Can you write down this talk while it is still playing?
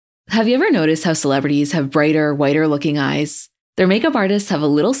Have you ever noticed how celebrities have brighter, whiter looking eyes? Their makeup artists have a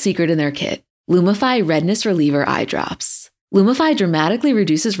little secret in their kit: Lumify Redness Reliever Eye Drops. Lumify dramatically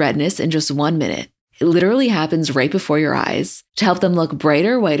reduces redness in just 1 minute. It literally happens right before your eyes to help them look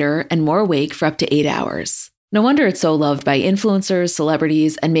brighter, whiter, and more awake for up to 8 hours. No wonder it's so loved by influencers,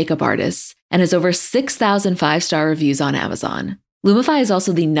 celebrities, and makeup artists, and has over 6,000 5-star reviews on Amazon. Lumify is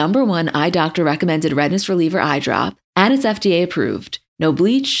also the #1 eye doctor recommended redness reliever eye drop, and it's FDA approved. No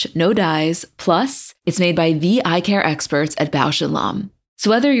bleach, no dyes, plus it's made by the eye care experts at Bausch & Lomb. So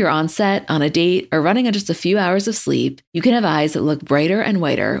whether you're on set, on a date, or running on just a few hours of sleep, you can have eyes that look brighter and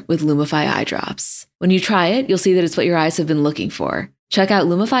whiter with Lumify eye drops. When you try it, you'll see that it's what your eyes have been looking for. Check out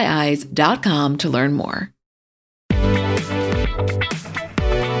LumifyEyes.com to learn more.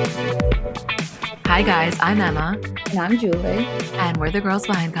 Hi guys, I'm Emma. And I'm Julie. And we're the girls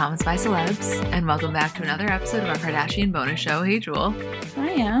behind Comments by Celebs. And welcome back to another episode of our Kardashian bonus show. Hey, Jewel. I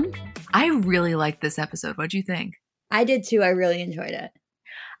am. I really liked this episode. What'd you think? I did too. I really enjoyed it.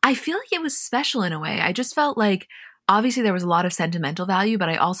 I feel like it was special in a way. I just felt like, obviously there was a lot of sentimental value, but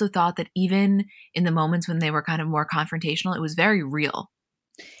I also thought that even in the moments when they were kind of more confrontational, it was very real.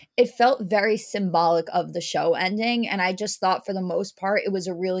 It felt very symbolic of the show ending, and I just thought for the most part it was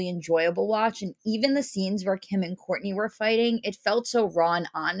a really enjoyable watch. And even the scenes where Kim and Kourtney were fighting, it felt so raw and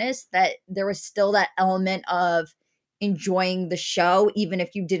honest that there was still that element of enjoying the show, even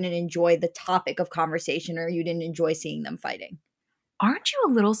if you didn't enjoy the topic of conversation or you didn't enjoy seeing them fighting. Aren't you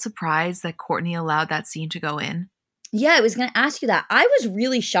a little surprised that Kourtney allowed that scene to go in? Yeah, I was going to ask you that. I was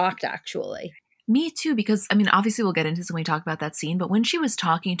really shocked, actually. Me too, because, I mean, obviously we'll get into this when we talk about that scene, but when she was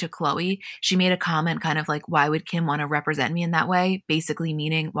talking to Khloe, she made a comment kind of like, why would Kim want to represent me in that way? Basically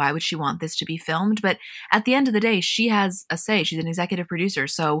meaning, why would she want this to be filmed? But at the end of the day, she has a say. She's an executive producer.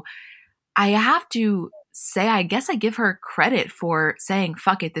 So I have to say, I guess I give her credit for saying,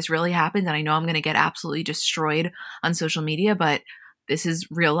 fuck it, this really happened. And I know I'm going to get absolutely destroyed on social media, but this is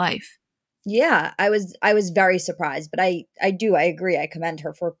real life. Yeah, I was very surprised, but I agree. I commend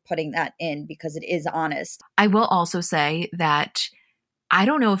her for putting that in because it is honest. I will also say that I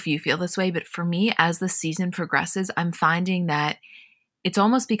don't know if you feel this way, but for me, as the season progresses, I'm finding that it's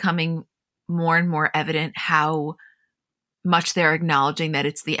almost becoming more and more evident how much they're acknowledging that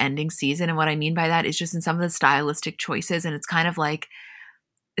it's the ending season. And what I mean by that is just in some of the stylistic choices. And it's kind of like,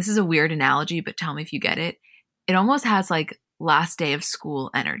 this is a weird analogy, but tell me if you get it. It almost has like last day of school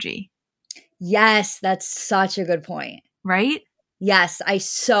energy. Yes, that's such a good point. Right? Yes, I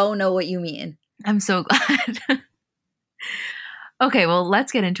so know what you mean. I'm so glad. Okay, well,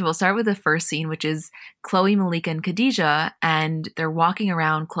 let's get into it. We'll start with the first scene, which is Khloe, Malika, and Khadijah, and they're walking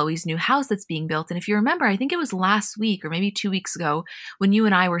around Khloe's new house that's being built. And if you remember, I think it was last week or maybe 2 weeks ago when you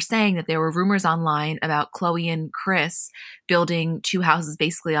and I were saying that there were rumors online about Khloe and Kris building 2 houses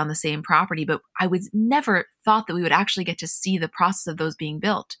basically on the same property, but I was never thought that we would actually get to see the process of those being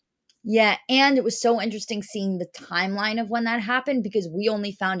built. Yeah, and it was so interesting seeing the timeline of when that happened because we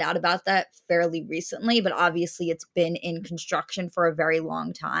only found out about that fairly recently, but obviously it's been in construction for a very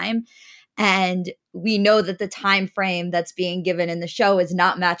long time. And we know that the time frame that's being given in the show is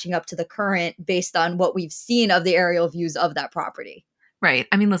not matching up to the current based on what we've seen of the aerial views of that property. Right.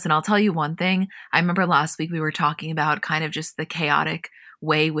 I mean, listen, I'll tell you one thing. I remember last week we were talking about kind of just the chaotic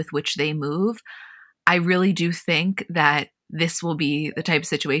way with which they move. I really do think that this will be the type of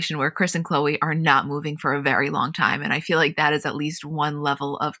situation where Kris and Khloe are not moving for a very long time. And I feel like that is at least one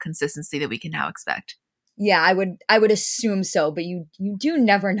level of consistency that we can now expect. Yeah, I would assume so, but you do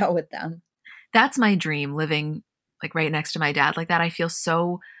never know with them. That's my dream, living like right next to my dad like that. I feel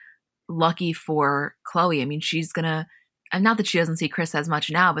so lucky for Khloe. I mean, she's gonna, and not that she doesn't see Kris as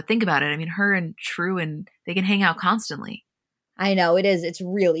much now, but think about it. I mean, her and True, and they can hang out constantly. I know, it is. It's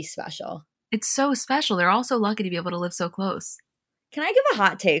really special. It's so special. They're all so lucky to be able to live so close. Can I give a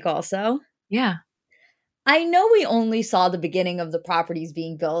hot take also? Yeah. I know we only saw the beginning of the properties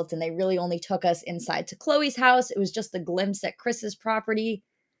being built and they really only took us inside to Khloe's house. It was just a glimpse at Kris's property.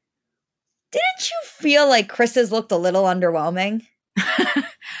 Didn't you feel like Kris's looked a little underwhelming?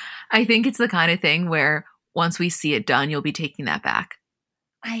 I think it's the kind of thing where once we see it done, you'll be taking that back.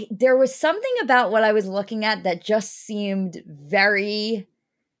 There was something about what I was looking at that just seemed very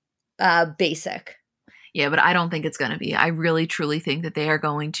basic. Yeah, but I don't think it's going to be. I really, truly think that they are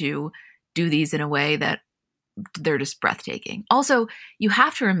going to do these in a way that they're just breathtaking. Also, you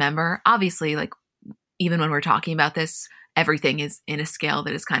have to remember, obviously, like even when we're talking about this, everything is in a scale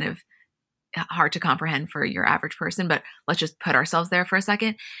that is kind of hard to comprehend for your average person, but let's just put ourselves there for a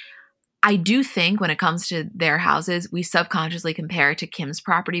second. I do think when it comes to their houses, we subconsciously compare it to Kim's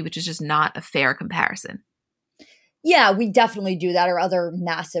property, which is just not a fair comparison. Yeah, we definitely do that, or other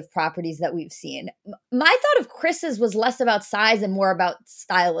massive properties that we've seen. My thought of Chris's was less about size and more about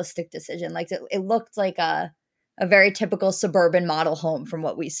stylistic decision. Like it looked like a very typical suburban model home from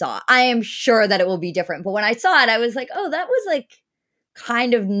what we saw. I am sure that it will be different, but when I saw it, I was like, oh, that was like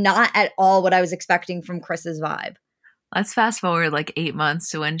kind of not at all what I was expecting from Chris's vibe. Let's fast forward like 8 months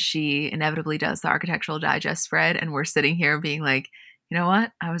to when she inevitably does the Architectural Digest spread, and we're sitting here being like, you know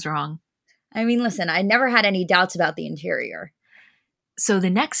what? I was wrong. I mean, listen, I never had any doubts about the interior. So the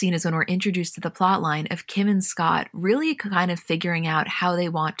next scene is when we're introduced to the plot line of Kim and Scott really kind of figuring out how they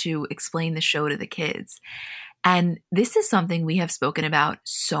want to explain the show to the kids. And this is something we have spoken about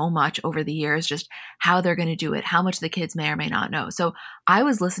so much over the years, just how they're going to do it, how much the kids may or may not know. So I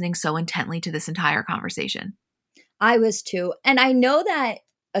was listening so intently to this entire conversation. I was too. And I know that,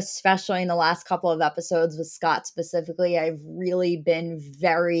 especially in the last couple of episodes with Scott specifically, I've really been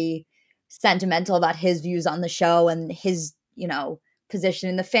very sentimental about his views on the show and his, position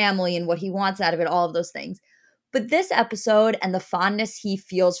in the family and what he wants out of it, all of those things. But this episode and the fondness he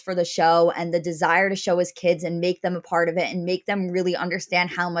feels for the show and the desire to show his kids and make them a part of it and make them really understand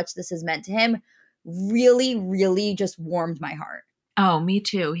how much this has meant to him really, really just warmed my heart. Oh, me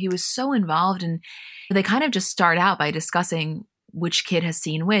too. He was so involved, and they kind of just start out by discussing which kid has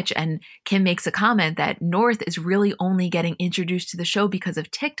seen which. And Kim makes a comment that North is really only getting introduced to the show because of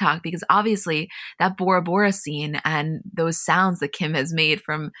TikTok, because obviously that Bora Bora scene and those sounds that Kim has made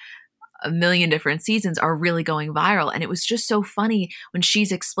from a million different seasons are really going viral. And it was just so funny when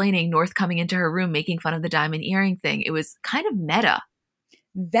she's explaining North coming into her room, making fun of the diamond earring thing. It was kind of meta.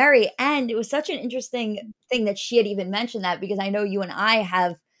 Very. And it was such an interesting thing that she had even mentioned that, because I know you and I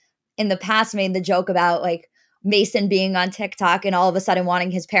have in the past made the joke about like Mason being on TikTok and all of a sudden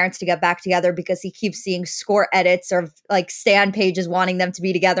wanting his parents to get back together because he keeps seeing score edits or like Stan pages wanting them to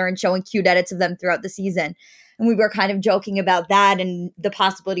be together and showing cute edits of them throughout the season. And we were kind of joking about that and the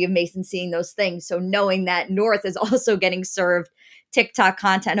possibility of Mason seeing those things. So knowing that North is also getting served TikTok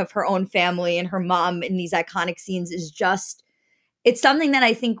content of her own family and her mom in these iconic scenes is just, it's something that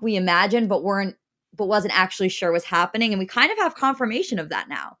I think we imagined but wasn't actually sure was happening. And we kind of have confirmation of that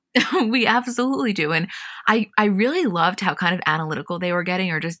now. We absolutely do. And I really loved how kind of analytical they were getting,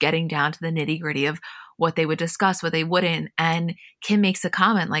 or just getting down to the nitty gritty of what they would discuss, what they wouldn't. And Kim makes a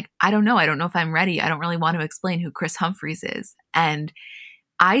comment like, I don't know if I'm ready. I don't really want to explain who Kris Humphries is. And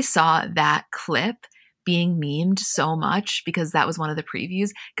I saw that clip being memed so much because that was one of the previews,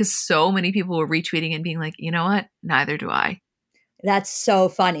 because so many people were retweeting and being like, you know what? Neither do I. That's so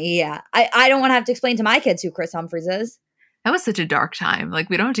funny. Yeah. I don't want to have to explain to my kids who Kris Humphries is. That was such a dark time. Like,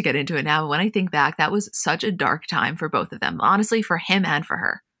 we don't have to get into it now, but when I think back, that was such a dark time for both of them. Honestly, for him and for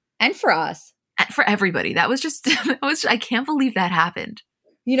her. And for us. And for everybody. That was just, I can't believe that happened.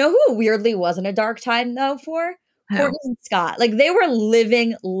 You know who weirdly wasn't a dark time, though, for? Who? Kourtney and Scott. Like, they were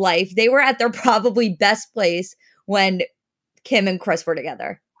living life. They were at their probably best place when Kim and Kris were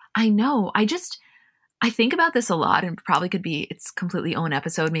together. I know. I think about this a lot, and probably could be its completely own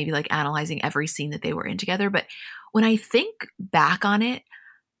episode, maybe like analyzing every scene that they were in together. But when I think back on it,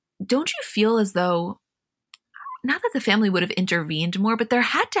 don't you feel as though, not that the family would have intervened more, but there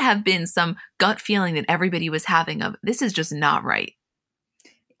had to have been some gut feeling that everybody was having of, this is just not right.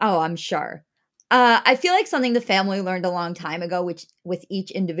 Oh, I'm sure. I feel like something the family learned a long time ago, which with each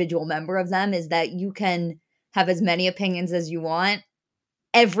individual member of them, is that you can have as many opinions as you want.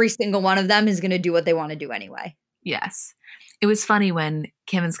 Every single one of them is going to do what they want to do anyway. Yes. It was funny when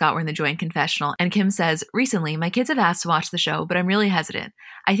Kim and Scott were in the joint confessional, and Kim says, recently, my kids have asked to watch the show, but I'm really hesitant.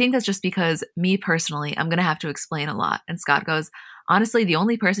 I think that's just because me personally, I'm going to have to explain a lot. And Scott goes, honestly, the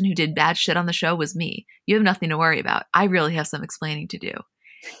only person who did bad shit on the show was me. You have nothing to worry about. I really have some explaining to do.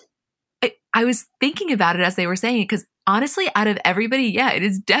 I was thinking about it as they were saying it, because honestly, out of everybody, yeah, it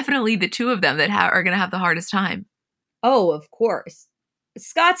is definitely the two of them that are going to have the hardest time. Oh, of course.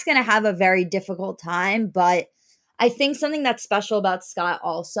 Scott's going to have a very difficult time, but I think something that's special about Scott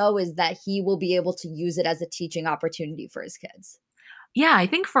also is that he will be able to use it as a teaching opportunity for his kids. Yeah, I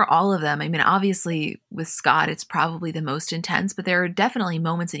think for all of them. I mean, obviously with Scott, it's probably the most intense, but there are definitely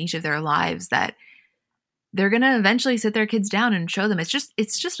moments in each of their lives that they're going to eventually sit their kids down and show them. It's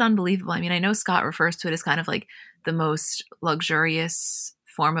just unbelievable. I mean, I know Scott refers to it as kind of like the most luxurious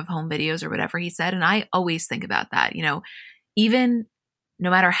form of home videos or whatever he said. And I always think about that, even no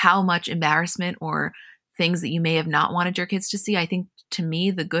matter how much embarrassment or things that you may have not wanted your kids to see, I think to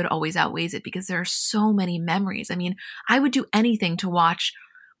me, the good always outweighs it, because there are so many memories. I mean, I would do anything to watch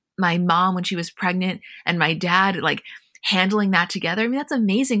my mom when she was pregnant and my dad like handling that together. I mean, that's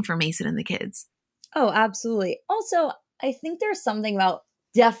amazing for Mason and the kids. Oh, absolutely. Also, I think there's something about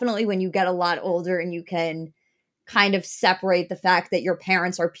definitely when you get a lot older and you can kind of separate the fact that your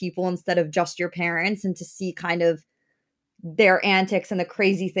parents are people instead of just your parents, and to see kind of their antics and the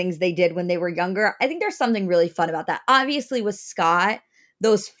crazy things they did when they were younger. I think there's something really fun about that. Obviously, with Scott,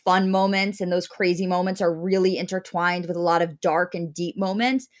 those fun moments and those crazy moments are really intertwined with a lot of dark and deep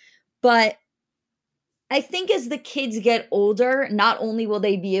moments. But I think as the kids get older, not only will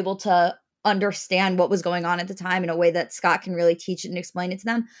they be able to understand what was going on at the time in a way that Scott can really teach it and explain it to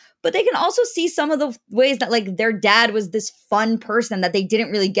them, but they can also see some of the ways that like their dad was this fun person that they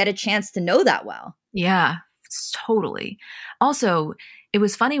didn't really get a chance to know that well. Yeah, totally. Also, it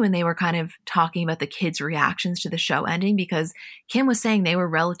was funny when they were kind of talking about the kids' reactions to the show ending, because Kim was saying they were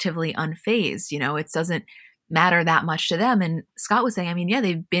relatively unfazed. You know, it doesn't matter that much to them. And Scott was saying, I mean, yeah,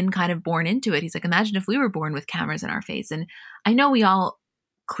 they've been kind of born into it. He's like, imagine if we were born with cameras in our face. And I know we all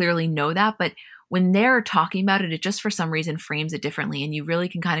clearly know that, but when they're talking about it, it just for some reason frames it differently. And you really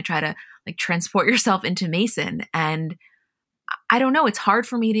can kind of try to like transport yourself into Mason. And I don't know, it's hard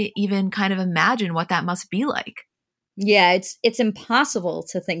for me to even kind of imagine what that must be like. Yeah, it's impossible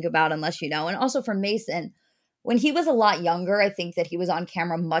to think about unless you know. And also for Mason, when he was a lot younger, I think that he was on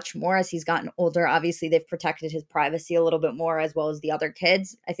camera much more. As he's gotten older, obviously they've protected his privacy a little bit more, as well as the other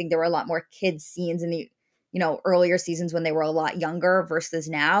kids. I think there were a lot more kids scenes in the, you know, earlier seasons when they were a lot younger versus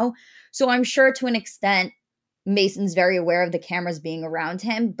now. So I'm sure to an extent Mason's very aware of the cameras being around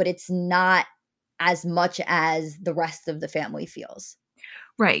him, but it's not as much as the rest of the family feels.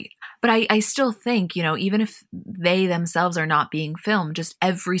 Right. But I still think, you know, even if they themselves are not being filmed, just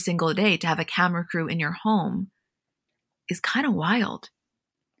every single day to have a camera crew in your home is kind of wild.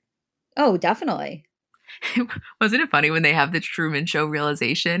 Oh, definitely. Wasn't it funny when they have the Truman Show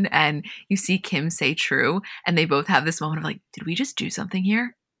realization and you see Kim say true and they both have this moment of like, did we just do something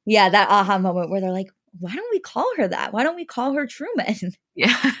here? Yeah, that aha moment where they're like, why don't we call her that? Why don't we call her Truman?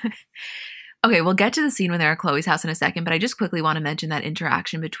 Yeah. Okay, we'll get to the scene when they're at Chloe's house in a second, but I just quickly want to mention that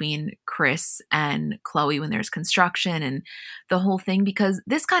interaction between Chris and Chloe when there's construction and the whole thing, because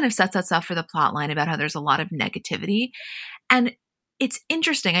this kind of sets us up for the plot line about how there's a lot of negativity. And it's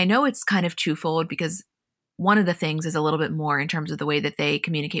interesting. I know it's kind of twofold, because one of the things is a little bit more in terms of the way that they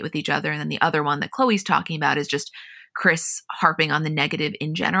communicate with each other. And then the other one that Chloe's talking about is just Chris harping on the negative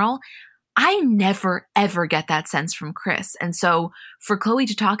in general. I never, ever get that sense from Chris. And so for Chloe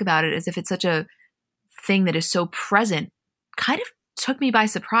to talk about it as if it's such a thing that is so present kind of took me by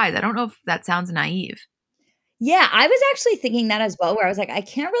surprise. I don't know if that sounds naive. Yeah, I was actually thinking that as well, where I was like, I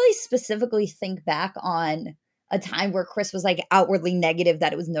can't really specifically think back on a time where Chris was like outwardly negative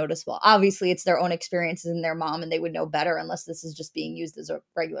that it was noticeable. Obviously, it's their own experiences and their mom, and they would know better unless this is just being used as a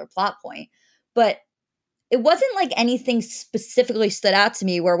regular plot point. But it wasn't like anything specifically stood out to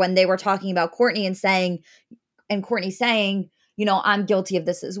me where when they were talking about Courtney and Courtney saying, you know, I'm guilty of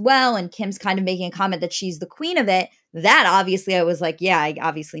this as well, and Kim's kind of making a comment that she's the queen of it, that obviously I was like, yeah, I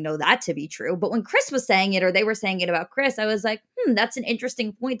obviously know that to be true. But when Chris was saying it, or they were saying it about Chris, I was like, that's an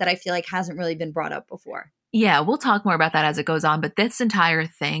interesting point that I feel like hasn't really been brought up before. Yeah, we'll talk more about that as it goes on. But this entire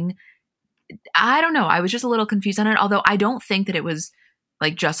thing, I don't know. I was just a little confused on it, although I don't think that it was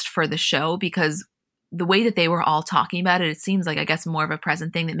like just for the show, because the way that they were all talking about it, it seems like, I guess, more of a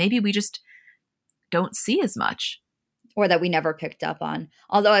present thing that maybe we just don't see as much. Or that we never picked up on.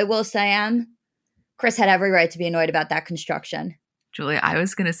 Although I will say, Chris had every right to be annoyed about that construction. Julia, I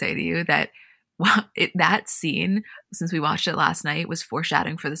was going to say to you that that scene, since we watched it last night, was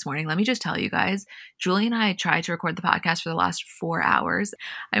foreshadowing for this morning. Let me just tell you guys, Julie and I tried to record the podcast for the last 4 hours.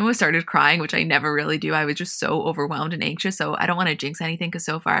 I almost started crying, which I never really do. I was just so overwhelmed and anxious. So I don't want to jinx anything, because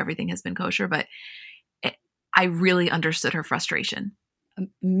so far everything has been kosher, but I really understood her frustration.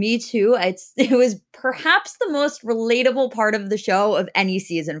 Me too. It was perhaps the most relatable part of the show of any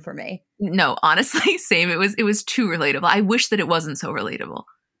season for me. No, honestly, same. It was too relatable. I wish that it wasn't so relatable.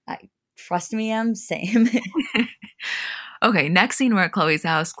 Trust me, same. Okay, next scene, we're at Chloe's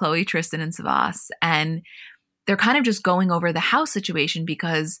house, Chloe, Tristan, and Savas, and they're kind of just going over the house situation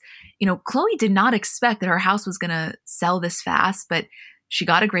because, you know, Chloe did not expect that her house was going to sell this fast, but she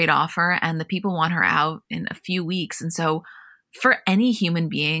got a great offer and the people want her out in a few weeks. And so for any human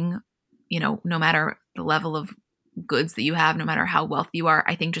being, you know, no matter the level of goods that you have, no matter how wealthy you are,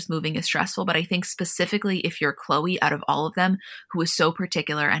 I think just moving is stressful. But I think specifically if you're Chloe, out of all of them, who is so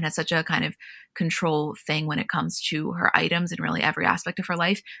particular and has such a kind of control thing when it comes to her items and really every aspect of her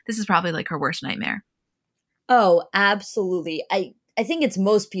life, this is probably like her worst nightmare. Oh, absolutely. I think it's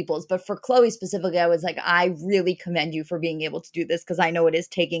most people's, but for Chloe specifically, I was like, I really commend you for being able to do this, because I know it is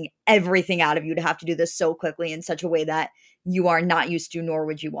taking everything out of you to have to do this so quickly in such a way that you are not used to, nor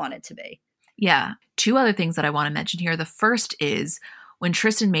would you want it to be. Yeah. Two other things that I want to mention here. The first is when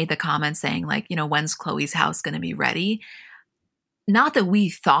Tristan made the comment saying like, when's Chloe's house going to be ready? Not that we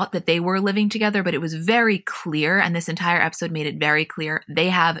thought that they were living together, but it was very clear, and this entire episode made it very clear, they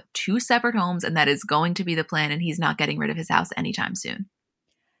have 2 separate homes, and that is going to be the plan, and he's not getting rid of his house anytime soon.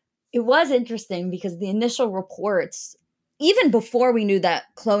 It was interesting because the initial reports, even before we knew that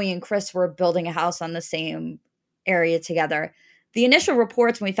Chloe and Chris were building a house on the same area together, the initial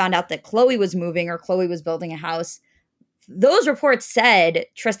reports when we found out that Chloe was moving or Chloe was building a house, those reports said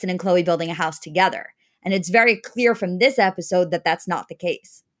Tristan and Chloe building a house together. And it's very clear from this episode that that's not the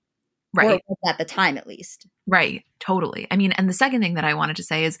case. Right. Or at the time, at least. Right. Totally. I mean, and the second thing that I wanted to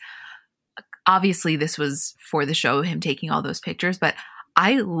say is, obviously this was for the show, him taking all those pictures, but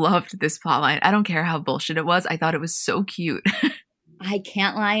I loved this plotline. I don't care how bullshit it was. I thought it was so cute. I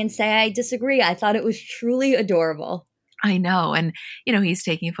can't lie and say I disagree. I thought it was truly adorable. I know. And, he's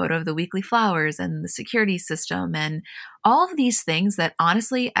taking a photo of the weekly flowers and the security system and all of these things that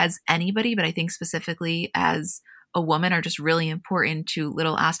honestly, as anybody, but I think specifically as a woman, are just really important to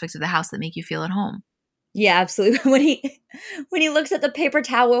little aspects of the house that make you feel at home. Yeah, absolutely. When he looks at the paper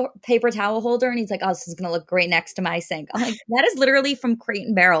towel holder and he's like, oh, this is going to look great next to my sink. I'm like, that is literally from Crate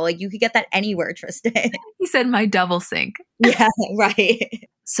and Barrel. Like, you could get that anywhere, Tristan. He said my double sink. Yeah, right.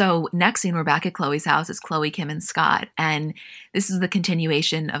 So next scene, we're back at Chloe's house. It's Chloe, Kim, and Scott. And this is the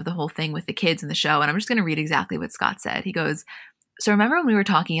continuation of the whole thing with the kids in the show. And I'm just going to read exactly what Scott said. He goes, so remember when we were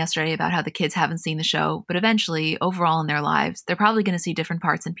talking yesterday about how the kids haven't seen the show, but eventually, overall in their lives, they're probably going to see different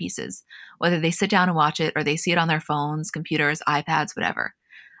parts and pieces, whether they sit down and watch it or they see it on their phones, computers, iPads, whatever.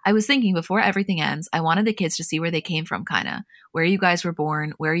 I was thinking before everything ends, I wanted the kids to see where they came from, kind of, where you guys were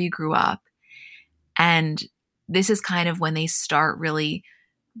born, where you grew up. And this is kind of when they start really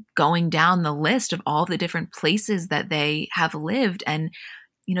going down the list of all the different places that they have lived and,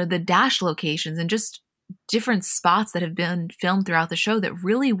 the dash locations and just different spots that have been filmed throughout the show that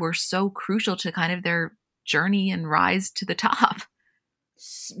really were so crucial to kind of their journey and rise to the top.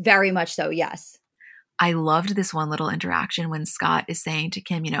 Very much so, yes. I loved this one little interaction when Scott is saying to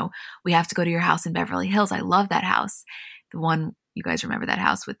Kim, we have to go to your house in Beverly Hills. I love that house. The one, you guys remember that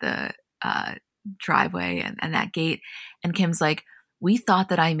house with the driveway and that gate. And Kim's like, we thought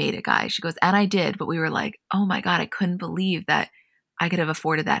that I made it, guys. She goes, and I did, but we were like, oh my God, I couldn't believe that I could have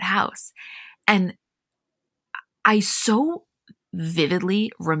afforded that house. And I so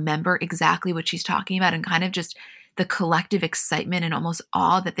vividly remember exactly what she's talking about and kind of just the collective excitement and almost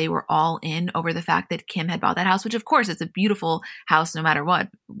awe that they were all in over the fact that Kim had bought that house, which of course it's a beautiful house no matter what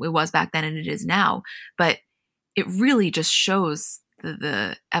it was back then and it is now. But it really just shows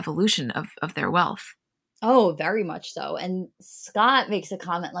the evolution of their wealth. Oh, very much so. And Scott makes a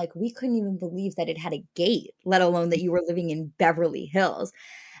comment like, we couldn't even believe that it had a gate, let alone that you were living in Beverly Hills.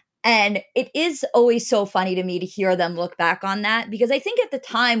 And it is always so funny to me to hear them look back on that, because I think at the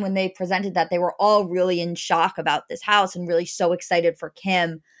time when they presented that, they were all really in shock about this house and really so excited for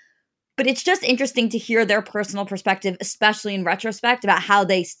Kim. But it's just interesting to hear their personal perspective, especially in retrospect, about how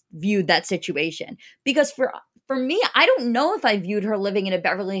they viewed that situation. Because for me, I don't know if I viewed her living in a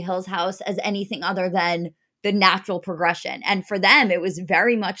Beverly Hills house as anything other than the natural progression. And for them, it was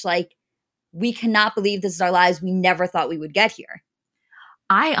very much like, we cannot believe this is our lives. We never thought we would get here.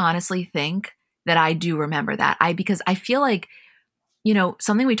 I honestly think that I do remember that. Because I feel like,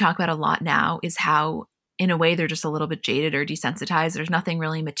 something we talk about a lot now is how, in a way, they're just a little bit jaded or desensitized. There's nothing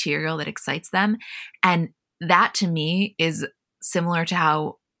really material that excites them. And that to me is similar to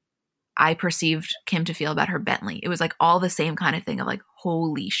how I perceived Kim to feel about her Bentley. It was like all the same kind of thing of like,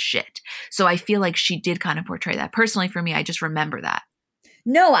 holy shit. So I feel like she did kind of portray that. Personally, for me, I just remember that.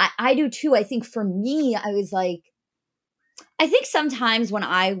 No, I do too. I think for me, I was like, I think sometimes when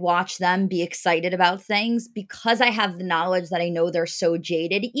I watch them be excited about things, because I have the knowledge that I know they're so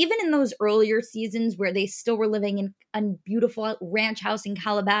jaded, even in those earlier seasons where they still were living in a beautiful ranch house in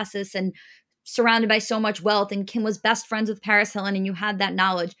Calabasas and surrounded by so much wealth, and Kim was best friends with Paris Hilton, and you had that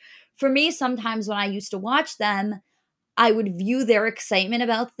knowledge. For me, sometimes when I used to watch them, I would view their excitement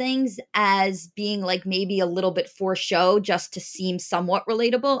about things as being like maybe a little bit for show, just to seem somewhat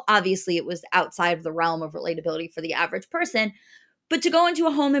relatable. Obviously, it was outside of the realm of relatability for the average person. But to go into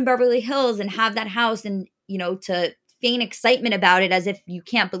a home in Beverly Hills and have that house and, to feign excitement about it as if you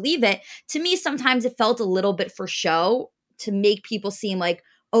can't believe it, to me, sometimes it felt a little bit for show to make people seem like,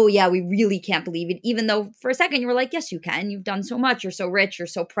 oh yeah, we really can't believe it. Even though for a second you were like, yes, you can. You've done so much. You're so rich. You're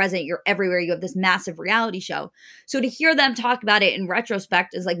so present. You're everywhere. You have this massive reality show. So to hear them talk about it in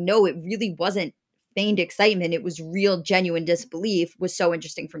retrospect is like, no, it really wasn't feigned excitement. It was real, genuine disbelief. Was so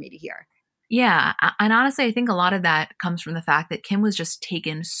interesting for me to hear. Yeah. And honestly, I think a lot of that comes from the fact that Kim was just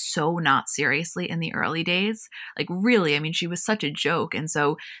taken so not seriously in the early days. Like, really, I mean, she was such a joke. And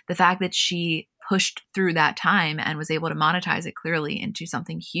so the fact that she pushed through that time and was able to monetize it clearly into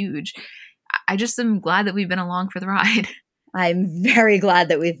something huge, I just am glad that we've been along for the ride. I'm very glad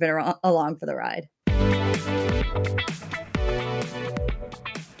that we've been along for the ride.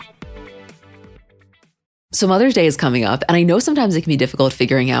 So Mother's Day is coming up, and I know sometimes it can be difficult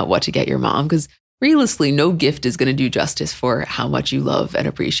figuring out what to get your mom because realistically, no gift is going to do justice for how much you love and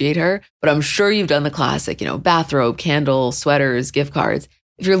appreciate her. But I'm sure you've done the classic, bathrobe, candle, sweaters, gift cards.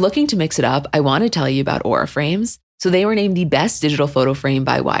 If you're looking to mix it up, I want to tell you about Aura Frames. So they were named the best digital photo frame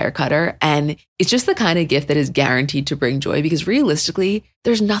by Wirecutter, and it's just the kind of gift that is guaranteed to bring joy because realistically,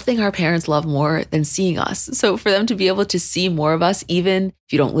 there's nothing our parents love more than seeing us. So for them to be able to see more of us, even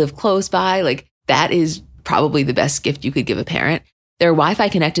if you don't live close by, that is probably the best gift you could give a parent. They're Wi-Fi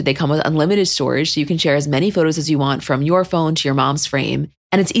connected. They come with unlimited storage, so you can share as many photos as you want from your phone to your mom's frame.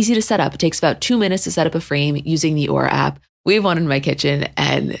 And it's easy to set up. It takes about 2 minutes to set up a frame using the Aura app. We have one in my kitchen,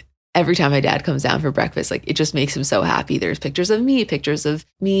 and every time my dad comes down for breakfast, it just makes him so happy. There's pictures of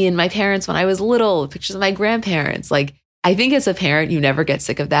me and my parents when I was little, pictures of my grandparents. I think as a parent, you never get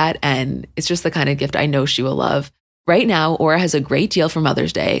sick of that. And it's just the kind of gift I know she will love. Right now, Aura has a great deal for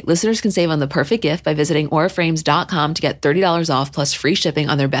Mother's Day. Listeners can save on the perfect gift by visiting auraframes.com to get $30 off plus free shipping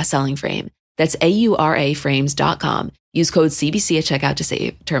on their best-selling frame. That's auraframes.com. Use code CBC at checkout to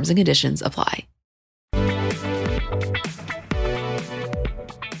save. Terms and conditions apply.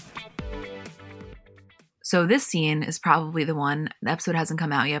 So this scene is probably the one, the episode hasn't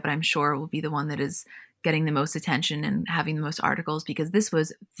come out yet, but I'm sure it will be the one that is getting the most attention and having the most articles because this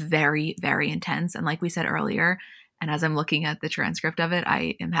was very, very intense. And like we said earlier, and as I'm looking at the transcript of it,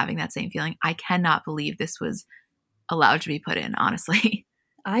 I am having that same feeling. I cannot believe this was allowed to be put in, honestly.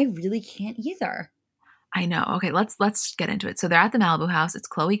 I really can't either. I know. Okay, let's get into it. So they're at the Malibu house. It's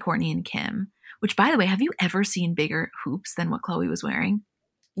Chloe, Courtney, and Kim, which, by the way, have you ever seen bigger hoops than what Chloe was wearing?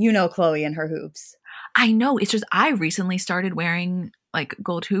 Chloe and her hoops. I know. It's just I recently started wearing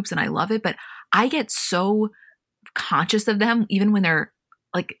gold hoops and I love it, but I get so conscious of them even when they're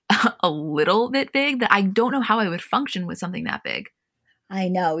a little bit big that I don't know how I would function with something that big. I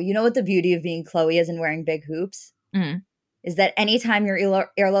know. You know what the beauty of being Chloe is and wearing big hoops? Is that anytime your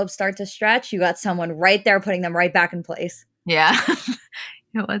earlobes start to stretch, you got someone right there putting them right back in place. Yeah. You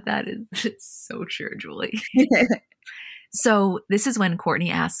know what that is? It's so true, Julie. So this is when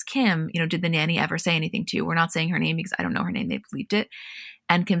Courtney asks Kim, did the nanny ever say anything to you? We're not saying her name because I don't know her name. They bleeped it.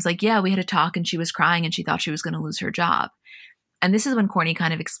 And Kim's like, yeah, we had a talk and she was crying and she thought she was going to lose her job. And this is when Courtney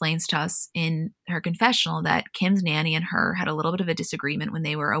kind of explains to us in her confessional that Kim's nanny and her had a little bit of a disagreement when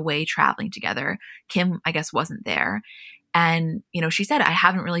they were away traveling together. Kim, I guess, wasn't there. And, she said, I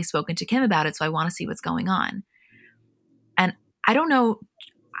haven't really spoken to Kim about it, so I want to see what's going on. And I don't know,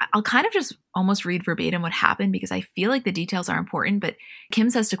 I'll kind of just almost read verbatim what happened because I feel like the details are important. But Kim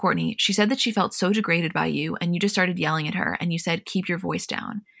says to Courtney, she said that she felt so degraded by you and you just started yelling at her and you said, keep your voice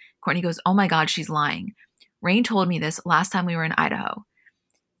down. Courtney goes, oh my God, she's lying. Rain told me this last time we were in Idaho.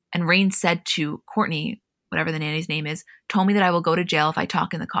 And Rain said to Courtney, whatever the nanny's name is, told me that I will go to jail if I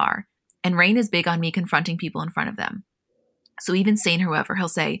talk in the car. And Rain is big on me confronting people in front of them. So even Sane, whoever, he'll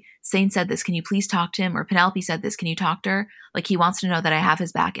say, Sane said this, can you please talk to him? Or Penelope said this, can you talk to her? He wants to know that I have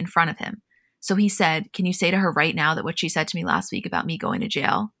his back in front of him. So he said, can you say to her right now that what she said to me last week about me going to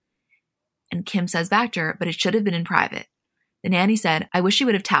jail? And Kim says back to her, but it should have been in private. The nanny said, I wish she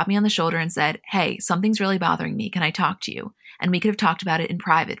would have tapped me on the shoulder and said, hey, something's really bothering me. Can I talk to you? And we could have talked about it in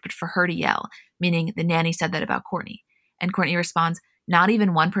private, but for her to yell, meaning the nanny said that about Courtney. And Courtney responds, not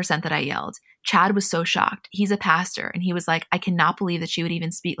even 1% that I yelled. Chad was so shocked. He's a pastor. And he was like, I cannot believe that she would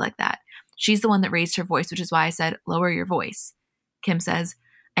even speak like that. She's the one that raised her voice, which is why I said, lower your voice. Kim says,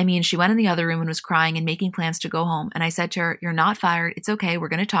 I mean, she went in the other room and was crying and making plans to go home. And I said to her, you're not fired. It's okay. We're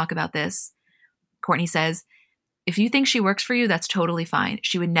going to talk about this. Courtney says, if you think she works for you, that's totally fine.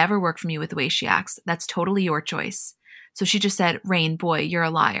 She would never work for me with the way she acts. That's totally your choice. So she just said, Rain, boy, you're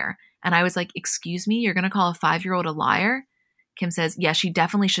a liar. And I was like, excuse me, you're going to call a 5-year-old a liar? Kim says, yeah, she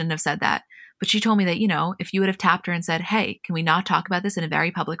definitely shouldn't have said that. But she told me that, if you would have tapped her and said, hey, can we not talk about this in a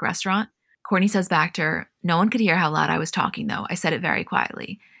very public restaurant? Courtney says back to her, no one could hear how loud I was talking, though. I said it very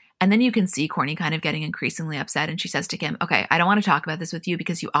quietly. And then you can see Courtney kind of getting increasingly upset. And she says to Kim, okay, I don't want to talk about this with you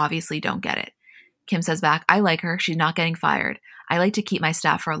because you obviously don't get it. Kim says back, I like her. She's not getting fired. I like to keep my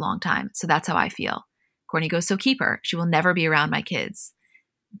staff for a long time. So that's how I feel. Courtney goes, so keep her. She will never be around my kids.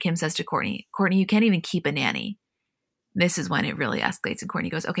 Kim says to Courtney, you can't even keep a nanny. This is when it really escalates. And Courtney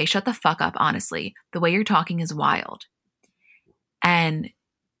goes, okay, shut the fuck up, honestly. The way you're talking is wild. And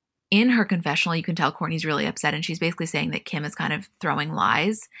in her confessional, you can tell Kourtney's really upset, and she's basically saying that Kim is kind of throwing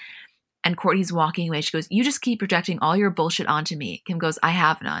lies. And Kourtney's walking away. She goes, "You just keep projecting all your bullshit onto me." Kim goes, "I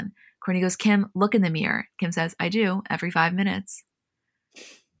have none." Kourtney goes, "Kim, look in the mirror." Kim says, "I do, every 5 minutes."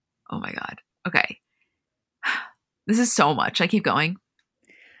 Oh my God. Okay. This is so much. I keep going.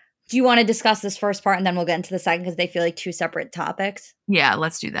 Do you want to discuss this first part and then we'll get into the second because they feel like two separate topics? Yeah,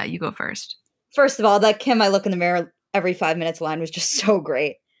 let's do that. You go first. First of all, that "Kim, I look in the mirror every 5 minutes" line was just so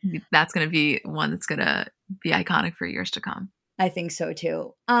great. That's going to be one that's going to be iconic for years to come. I think so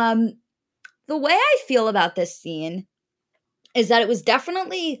too. The way I feel about this scene is that it was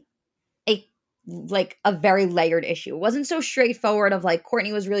definitely a very layered issue. It wasn't so straightforward of like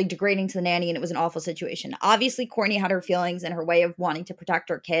Kourtney was really degrading to the nanny and it was an awful situation. Obviously, Kourtney had her feelings and her way of wanting to protect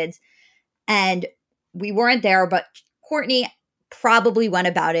her kids. And we weren't there, but Kourtney probably went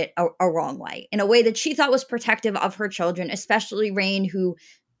about it a wrong way, in a way that she thought was protective of her children, especially Rain, who,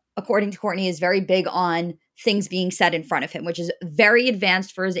 according to Kourtney, is very big on things being said in front of him, which is very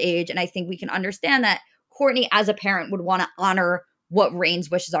advanced for his age. And I think we can understand that Kourtney, as a parent, would want to honor what Rain's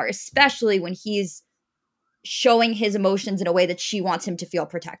wishes are, especially when he's showing his emotions in a way that she wants him to feel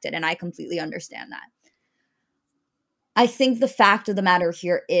protected. And I completely understand that. I think the fact of the matter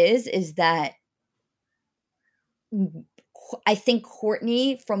here is that I think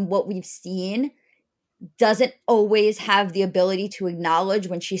Kourtney, from what we've seen, doesn't always have the ability to acknowledge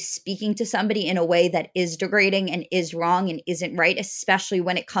when she's speaking to somebody in a way that is degrading and is wrong and isn't right, especially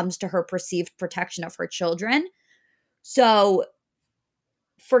when it comes to her perceived protection of her children. So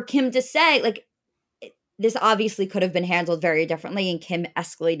for Kim to say, like, this obviously could have been handled very differently and Kim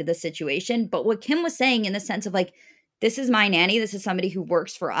escalated the situation. But what Kim was saying in the sense of like, this is my nanny, this is somebody who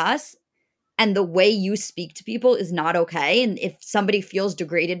works for us, and the way you speak to people is not okay. And if somebody feels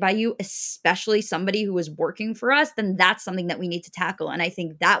degraded by you, especially somebody who is working for us, then that's something that we need to tackle. And I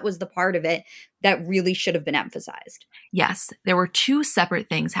think that was the part of it that really should have been emphasized. Yes, there were two separate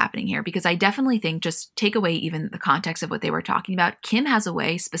things happening here, because I definitely think, just take away even the context of what they were talking about, Kim has a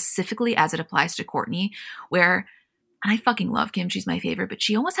way, specifically as it applies to Kourtney, where, and I fucking love Kim, she's my favorite, but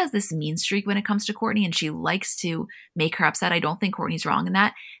she almost has this mean streak when it comes to Kourtney, and she likes to make her upset. I don't think Kourtney's wrong in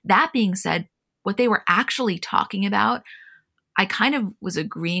that. That being said, what they were actually talking about, I kind of was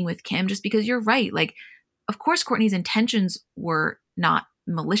agreeing with Kim, just because you're right. Like, of course, Kourtney's intentions were not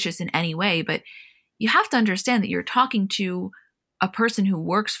malicious in any way, but you have to understand that you're talking to a person who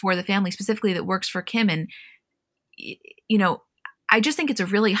works for the family, specifically that works for Kim. And, you know, I just think it's a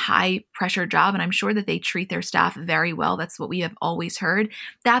really high pressure job, and I'm sure that they treat their staff very well. That's what we have always heard.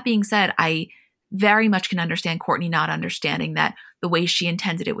 That being said, I very much can understand Kourtney not understanding that the way she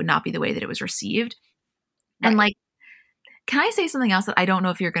intended it would not be the way that it was received. Right. And like, can I say something else that I don't know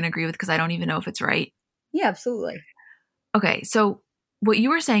if you're going to agree with, because I don't even know if it's right? Yeah, absolutely. Okay, so what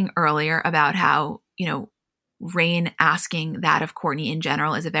you were saying earlier about how, you know, Rain asking that of Kourtney in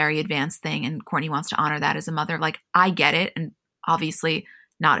general is a very advanced thing, and Kourtney wants to honor that as a mother. Like, I get it, and obviously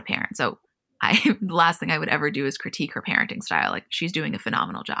not a parent. So the last thing I would ever do is critique her parenting style. Like, she's doing a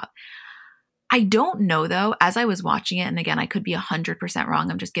phenomenal job. I don't know, though, as I was watching it, and again, I could be 100%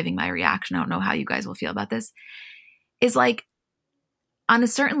 wrong. I'm just giving my reaction. I don't know how you guys will feel about this. Is like, on a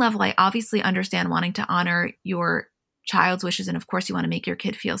certain level, I obviously understand wanting to honor your child's wishes, and of course you want to make your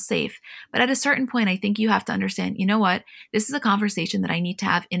kid feel safe. But at a certain point, I think you have to understand, you know what? This is a conversation that I need to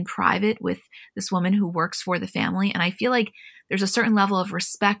have in private with this woman who works for the family. And I feel like there's a certain level of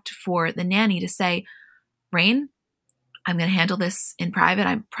respect for the nanny to say, Rain, I'm going to handle this in private.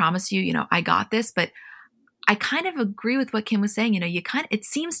 I promise you, you know, I got this. But I kind of agree with what Kim was saying. You know, it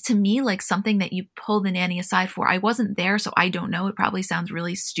seems to me like something that you pull the nanny aside for. I wasn't there, so I don't know. It probably sounds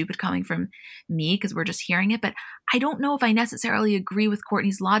really stupid coming from me because we're just hearing it. But I don't know if I necessarily agree with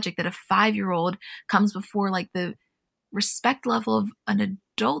Kourtney's logic that a 5-year-old comes before like the respect level of an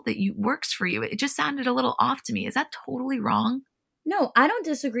adult that works for you. It just sounded a little off to me. Is that totally wrong? No, I don't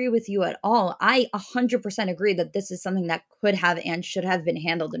disagree with you at all. I 100% agree that this is something that could have and should have been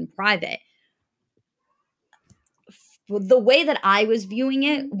handled in private. The way that I was viewing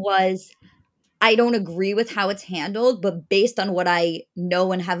it was, I don't agree with how it's handled, but based on what I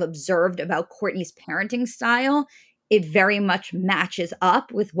know and have observed about Kourtney's parenting style, it very much matches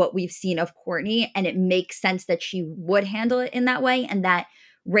up with what we've seen of Kourtney, and it makes sense that she would handle it in that way, and that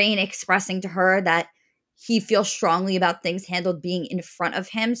Rain expressing to her that he feels strongly about things handled being in front of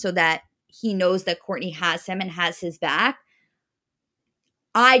him so that he knows that Kourtney has him and has his back.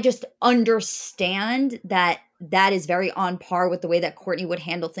 I just understand that that is very on par with the way that Kourtney would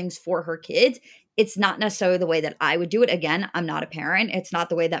handle things for her kids. It's not necessarily the way that I would do it. Again, I'm not a parent. It's not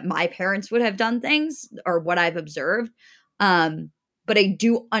the way that my parents would have done things or what I've observed. But but I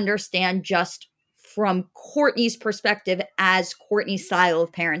do understand just from Kourtney's perspective as Kourtney's style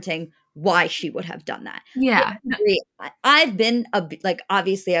of parenting, why she would have done that. Yeah. I've been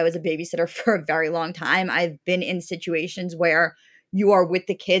obviously I was a babysitter for a very long time. I've been in situations where you are with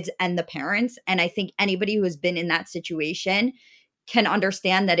the kids and the parents. And I think anybody who has been in that situation can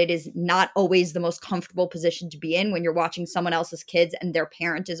understand that it is not always the most comfortable position to be in when you're watching someone else's kids and their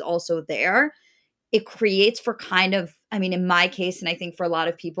parent is also there. It creates for kind of, I mean, in my case, and I think for a lot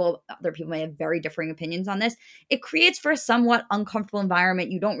of people, other people may have very differing opinions on this, it creates for a somewhat uncomfortable environment.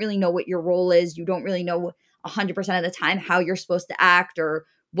 You don't really know what your role is. You don't really know 100% of the time how you're supposed to act or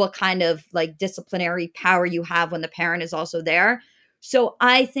what kind of like disciplinary power you have when the parent is also there. So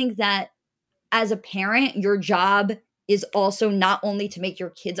I think that as a parent, your job is also not only to make your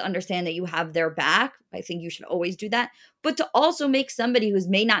kids understand that you have their back. I think you should always do that, but to also make somebody who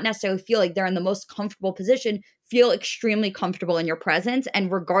may not necessarily feel like they're in the most comfortable position feel extremely comfortable in your presence.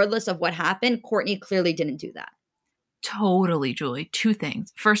 And regardless of what happened, Kourtney clearly didn't do that. Totally, Julie. Two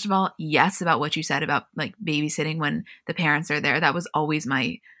things. First of all, yes, about what you said about like babysitting when the parents are there. That was always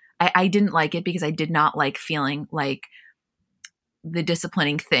I didn't like it because I did not like feeling like the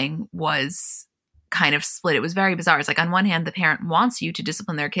disciplining thing was kind of split. It was very bizarre. It's like on one hand, the parent wants you to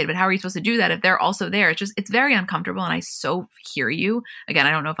discipline their kid, but how are you supposed to do that if they're also there? It's very uncomfortable. And I so hear you. Again,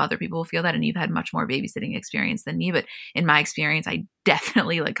 I don't know if other people will feel that, and you've had much more babysitting experience than me, but in my experience, I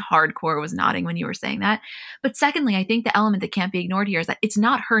definitely like hardcore was nodding when you were saying that. But secondly, I think the element that can't be ignored here is that it's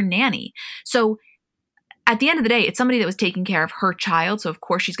not her nanny. So at the end of the day, it's somebody that was taking care of her child. So of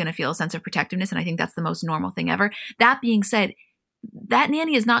course she's going to feel a sense of protectiveness. And I think that's the most normal thing ever. That being said, that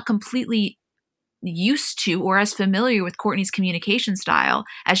nanny is not completely used to or as familiar with Kourtney's communication style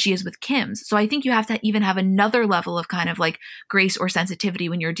as she is with Kim's. So I think you have to even have another level of kind of like grace or sensitivity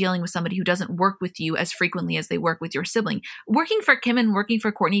when you're dealing with somebody who doesn't work with you as frequently as they work with your sibling. Working for Kim and working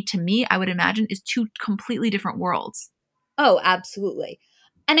for Kourtney, to me, I would imagine, is two completely different worlds. Oh, absolutely.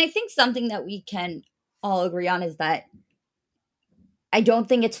 And I think something that we can all agree on is that I don't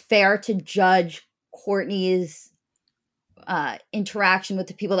think it's fair to judge Kourtney's interaction with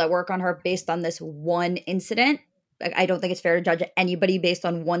the people that work on her based on this one incident. Like, I don't think it's fair to judge anybody based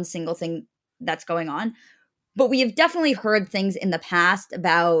on one single thing that's going on. But we have definitely heard things in the past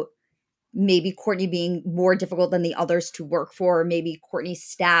about maybe Kourtney being more difficult than the others to work for, or maybe Kourtney's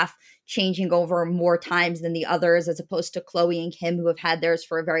staff changing over more times than the others, as opposed to Khloe and Kim, who have had theirs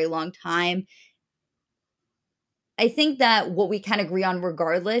for a very long time. I think that what we can agree on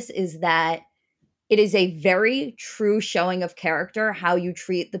regardless is that it is a very true showing of character how you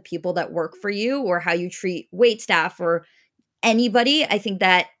treat the people that work for you or how you treat wait staff or anybody. I think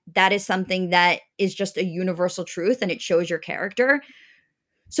that that is something that is just a universal truth and it shows your character.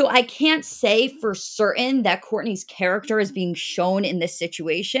 So I can't say for certain that Kourtney's character is being shown in this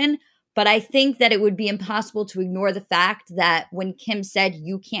situation, but I think that it would be impossible to ignore the fact that when Kim said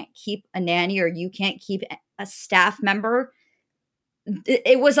you can't keep a nanny or you can't keep a staff member,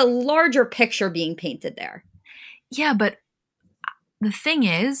 it was a larger picture being painted there. Yeah, but the thing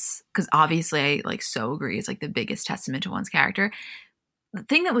is, because obviously I like so agree, it's like the biggest testament to one's character. The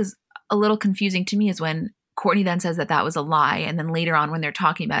thing that was a little confusing to me is when Kourtney then says that that was a lie. And then later on when they're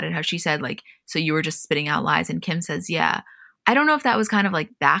talking about it, how she said like, so you were just spitting out lies. And Kim says, yeah. I don't know if that was kind of like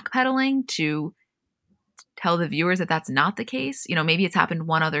backpedaling to tell the viewers that that's not the case. You know, maybe it's happened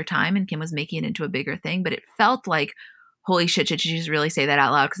one other time and Kim was making it into a bigger thing, but it felt like, holy shit, should she just really say that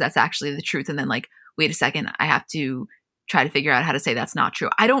out loud? Because that's actually the truth. And then like, wait a second, I have to try to figure out how to say that's not true.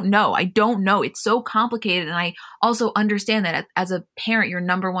 I don't know. It's so complicated. And I also understand that as a parent, your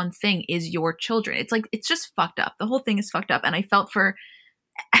number one thing is your children. It's like, it's just fucked up. The whole thing is fucked up. And I felt for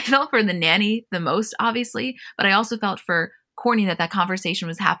the nanny the most, obviously, but I also felt for Kourtney that conversation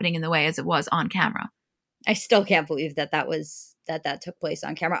was happening in the way as it was on camera. I still can't believe that took place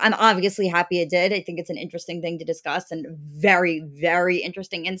on camera. I'm obviously happy it did. I think it's an interesting thing to discuss and very, very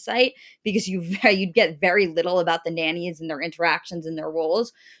interesting insight because you'd get very little about the nannies and their interactions and their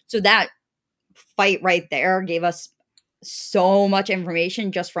roles. So that fight right there gave us so much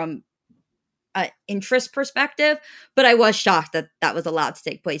information just from an interest perspective. But I was shocked that was allowed to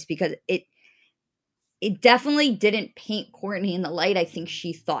take place because it definitely didn't paint Kourtney in the light I think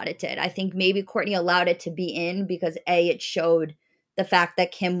she thought it did. I think maybe Kourtney allowed it to be in because it showed the fact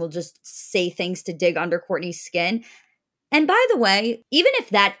that Kim will just say things to dig under Kourtney's skin. And by the way, even if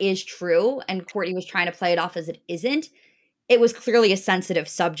that is true and Kourtney was trying to play it off as it isn't, it was clearly a sensitive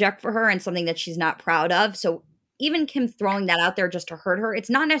subject for her and something that she's not proud of. So even Kim throwing that out there just to hurt her, it's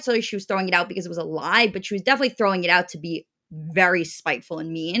not necessarily she was throwing it out because it was a lie, but she was definitely throwing it out to be very spiteful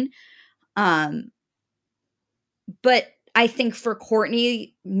and mean. But I think for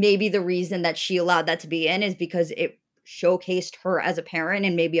Kourtney, maybe the reason that she allowed that to be in is because it showcased her as a parent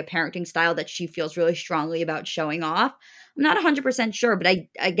and maybe a parenting style that she feels really strongly about showing off. I'm not 100% sure, but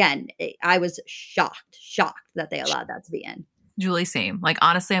I was shocked that they allowed that to be in. Julie, same. Like,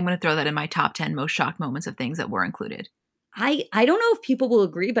 honestly, I'm going to throw that in my top 10 most shocked moments of things that were included. I don't know if people will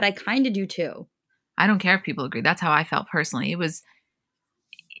agree, but I kind of do too. I don't care if people agree. That's how I felt personally. It was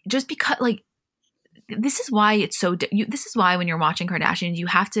just because, like, this is why it's so, this is why when you're watching Kardashians, you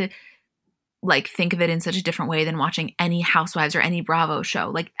have to, like, think of it in such a different way than watching any Housewives or any Bravo show.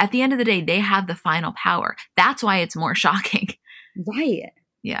 Like, at the end of the day, they have the final power. That's why it's more shocking. Right.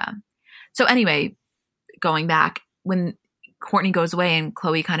 Yeah. So anyway, going back, when Kourtney goes away and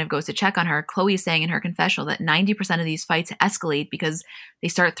Khloe kind of goes to check on her, Khloe is saying in her confessional that 90% of these fights escalate because they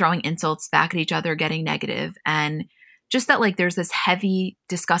start throwing insults back at each other, getting negative, and just that, like, there's this heavy,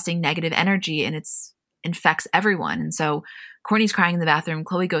 disgusting negative energy and it's infects everyone. And so Kourtney's crying in the bathroom.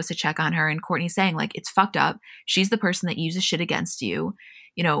 Khloe goes to check on her and Kourtney's saying, like, it's fucked up. She's the person that uses shit against you.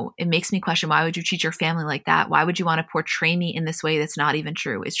 You know, it makes me question, why would you treat your family like that? Why would you want to portray me in this way that's not even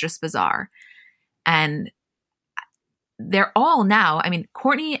true? It's just bizarre. And they're all now, I mean,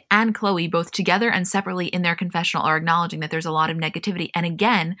 Kourtney and Khloe, both together and separately in their confessional, are acknowledging that there's a lot of negativity. And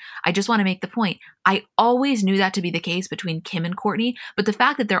again, I just want to make the point, I always knew that to be the case between Kim and Kourtney, but the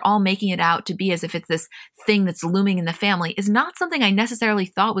fact that they're all making it out to be as if it's this thing that's looming in the family is not something I necessarily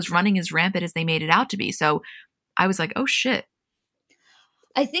thought was running as rampant as they made it out to be. So I was like, oh shit.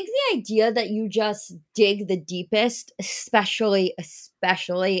 I think the idea that you just dig the deepest, especially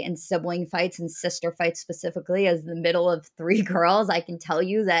in sibling fights and sister fights specifically, as the middle of three girls, I can tell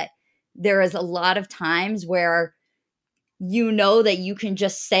you that there is a lot of times where you know that you can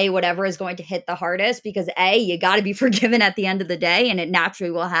just say whatever is going to hit the hardest because A, you got to be forgiven at the end of the day and it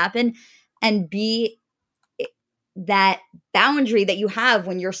naturally will happen. And B, that boundary that you have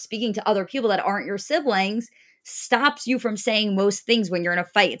when you're speaking to other people that aren't your siblings stops you from saying most things when you're in a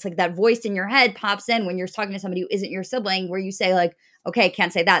fight. It's like that voice in your head pops in when you're talking to somebody who isn't your sibling where you say, like, okay,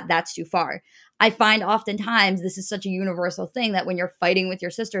 can't say that. That's too far. I find oftentimes this is such a universal thing that when you're fighting with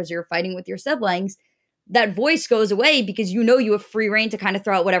your sisters or you're fighting with your siblings, that voice goes away because you know you have free reign to kind of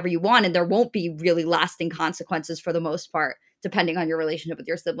throw out whatever you want and there won't be really lasting consequences for the most part, depending on your relationship with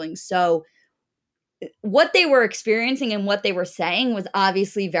your siblings. So what they were experiencing and what they were saying was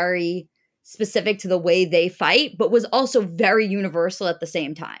obviously very specific to the way they fight, but was also very universal at the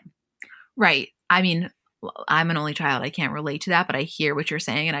same time. Right. I mean, I'm an only child. I can't relate to that, but I hear what you're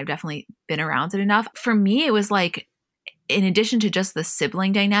saying and I've definitely been around it enough. For me, it was like, in addition to just the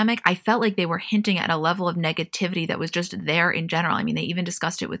sibling dynamic, I felt like they were hinting at a level of negativity that was just there in general. I mean, they even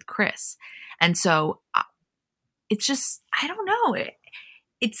discussed it with Kris. And so it's just, I don't know.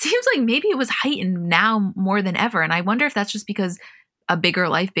 It seems like maybe it was heightened now more than ever. And I wonder if that's just because a bigger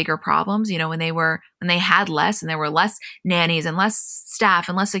life, bigger problems, you know, when they had less and there were less nannies and less staff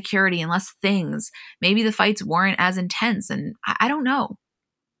and less security and less things, maybe the fights weren't as intense. And I don't know.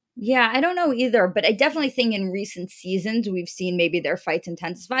 Yeah, I don't know either, but I definitely think in recent seasons we've seen maybe their fights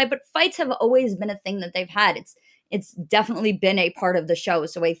intensify, but fights have always been a thing that they've had. It's definitely been a part of the show.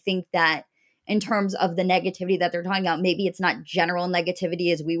 So I think that in terms of the negativity that they're talking about, maybe it's not general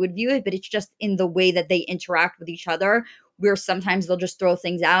negativity as we would view it, but it's just in the way that they interact with each other, where sometimes they'll just throw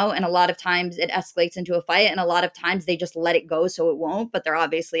things out and a lot of times it escalates into a fight and a lot of times they just let it go so it won't, but they're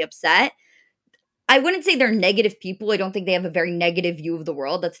obviously upset. I wouldn't say they're negative people. I don't think they have a very negative view of the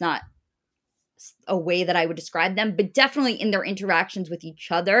world. That's not a way that I would describe them, but definitely in their interactions with each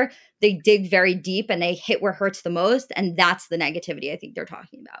other, they dig very deep and they hit where it hurts the most. And that's the negativity I think they're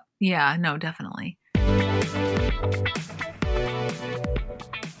talking about. Yeah, no, definitely.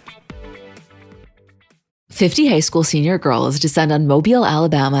 "50 high school senior girls descend on Mobile,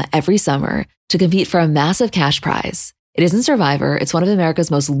 Alabama every summer to compete for a massive cash prize. It isn't Survivor, it's one of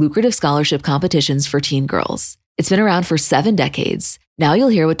America's most lucrative scholarship competitions for teen girls. It's been around for 7 decades. Now you'll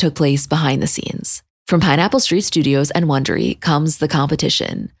hear what took place behind the scenes. From Pineapple Street Studios and Wondery comes The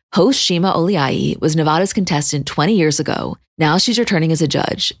Competition. Host Shima Oliai was Nevada's contestant 20 years ago. Now she's returning as a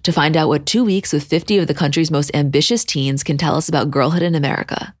judge to find out what 2 weeks with 50 of the country's most ambitious teens can tell us about girlhood in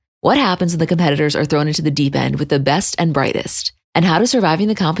America. What happens when the competitors are thrown into the deep end with the best and brightest? And how does surviving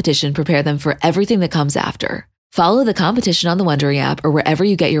the competition prepare them for everything that comes after? Follow The Competition on the Wondery app or wherever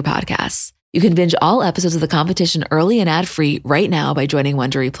you get your podcasts. You can binge all episodes of The Competition early and ad-free right now by joining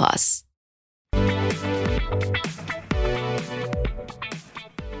Wondery Plus.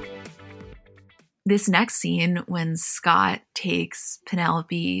 This next scene when Scott takes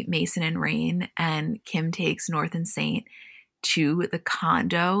Penelope, Mason, and Rain, and Kim takes North and Saint to the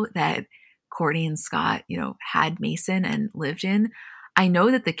condo that Kourtney and Scott, had Mason and lived in, I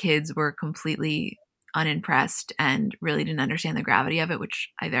know that the kids were completely unimpressed and really didn't understand the gravity of it, which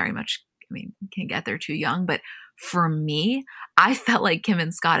I very much, can get there too young. But for me, I felt like Kim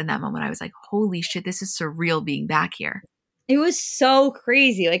and Scott in that moment. I was like, holy shit, this is surreal being back here. It was so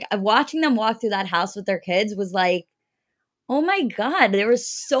crazy. Like watching them walk through that house with their kids was like, oh my God, there was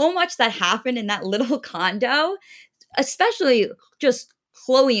so much that happened in that little condo, especially just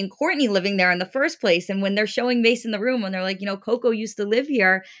Khloe and Kourtney living there in the first place. And when they're showing Mason the room, when they're like, Coco used to live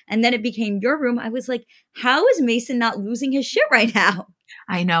here and then it became your room, I was like, how is Mason not losing his shit right now?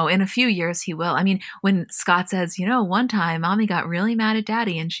 I know. In a few years, he will. When Scott says, one time mommy got really mad at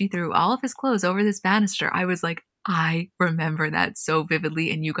daddy and she threw all of his clothes over this banister, I was like, I remember that so vividly.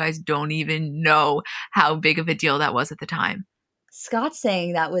 And you guys don't even know how big of a deal that was at the time. Scott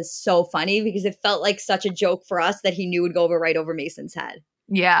saying that was so funny because it felt like such a joke for us that he knew would go right over Mason's head.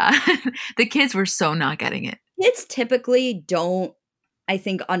 Yeah. The kids were so not getting it. Kids typically don't, I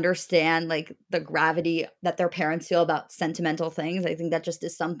think, understand like the gravity that their parents feel about sentimental things. I think that just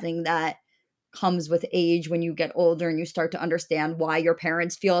is something that comes with age when you get older and you start to understand why your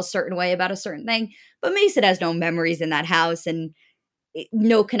parents feel a certain way about a certain thing. But Mason has no memories in that house and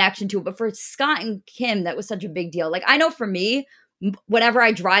no connection to it. But for Scott and Kim, that was such a big deal. Like I know for me, whenever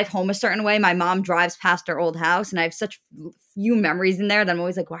I drive home a certain way, my mom drives past our old house and I have such few memories in there that I'm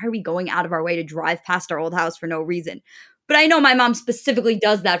always like, why are we going out of our way to drive past our old house for no reason? But I know my mom specifically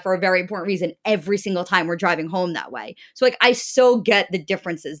does that for a very important reason every single time we're driving home that way. So like, I so get the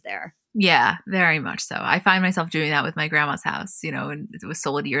differences there. Yeah, very much so. I find myself doing that with my grandma's house, and it was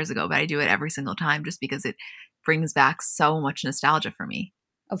sold years ago, but I do it every single time just because it brings back so much nostalgia for me.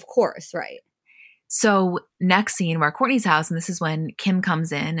 Of course, right. So next scene, we're at Kourtney's house, and this is when Kim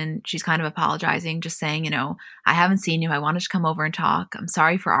comes in and she's kind of apologizing, just saying, I haven't seen you. I wanted to come over and talk. I'm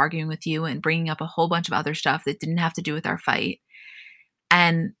sorry for arguing with you and bringing up a whole bunch of other stuff that didn't have to do with our fight.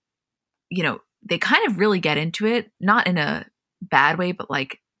 And, they kind of really get into it, not in a bad way, but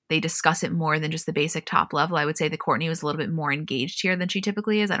like they discuss it more than just the basic top level. I would say that Kourtney was a little bit more engaged here than she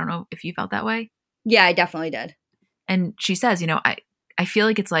typically is. I don't know if you felt that way. Yeah, I definitely did. And she says, I feel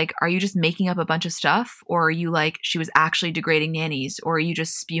like it's like, are you just making up a bunch of stuff? Or are you like, she was actually degrading nannies? Or are you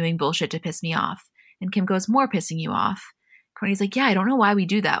just spewing bullshit to piss me off? And Kim goes, more pissing you off. Kourtney's like, yeah, I don't know why we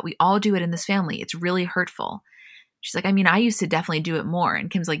do that. We all do it in this family. It's really hurtful. She's like, I used to definitely do it more. And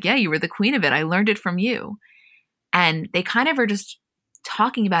Kim's like, yeah, you were the queen of it. I learned it from you. And they kind of are just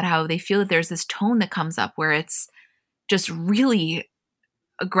talking about how they feel that there's this tone that comes up where it's just really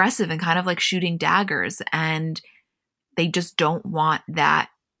aggressive and kind of like shooting daggers. And they just don't want that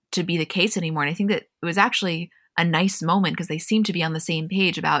to be the case anymore. And I think that it was actually a nice moment because they seem to be on the same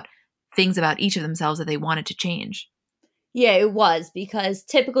page about things about each of themselves that they wanted to change. Yeah, it was, because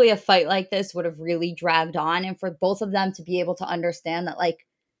typically a fight like this would have really dragged on. And for both of them to be able to understand that, like,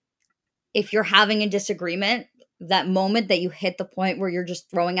 if you're having a disagreement, that moment that you hit the point where you're just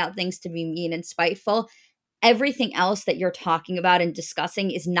throwing out things to be mean and spiteful, everything else that you're talking about and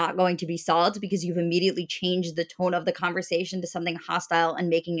discussing is not going to be solved because you've immediately changed the tone of the conversation to something hostile and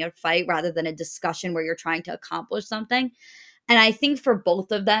making it a fight rather than a discussion where you're trying to accomplish something. And I think for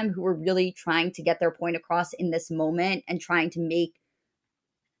both of them who were really trying to get their point across in this moment and trying to make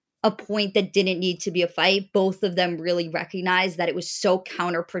a point that didn't need to be a fight, both of them really recognized that it was so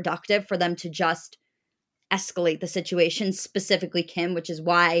counterproductive for them to just escalate the situation, specifically Kim, which is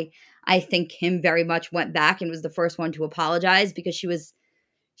why I think Kim very much went back and was the first one to apologize, because she was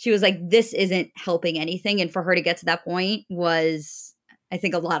like, this isn't helping anything. And for her to get to that point was, I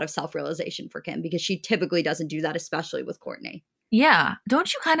think, a lot of self-realization for Kim, because she typically doesn't do that, especially with Kourtney. Yeah.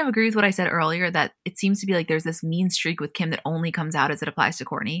 Don't you kind of agree with what I said earlier, that it seems to be like there's this mean streak with Kim that only comes out as it applies to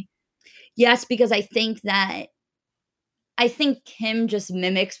Kourtney? Yes, because I think Kim just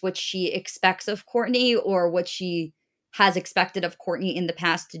mimics what she expects of Kourtney, or what she has expected of Kourtney in the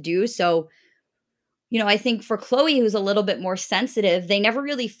past to do. So, I think for Khloe, who's a little bit more sensitive, they never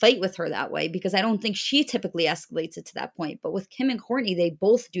really fight with her that way, because I don't think she typically escalates it to that point. But with Kim and Kourtney, they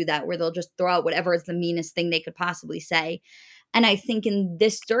both do that, where they'll just throw out whatever is the meanest thing they could possibly say. And I think in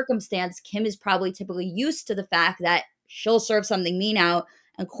this circumstance, Kim is probably typically used to the fact that she'll serve something mean out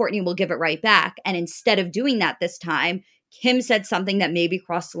and Kourtney will give it right back. And instead of doing that this time, Kim said something that maybe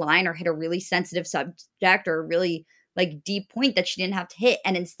crossed the line or hit a really sensitive subject or a really like deep point that she didn't have to hit.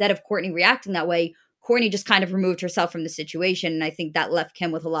 And instead of Kourtney reacting that way, Kourtney just kind of removed herself from the situation. And I think that left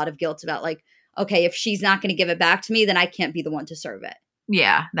Kim with a lot of guilt about like, okay, if she's not going to give it back to me, then I can't be the one to serve it.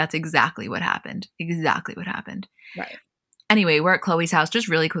 Yeah, that's exactly what happened. Exactly what happened. Right. Anyway, we're at Khloe's house, just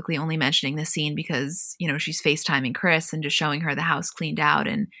really quickly only mentioning this scene because, she's FaceTiming Kris and just showing her the house cleaned out.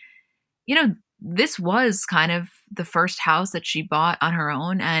 And this was kind of the first house that she bought on her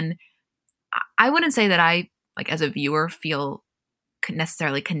own. And I wouldn't say that I, like, as a viewer, feel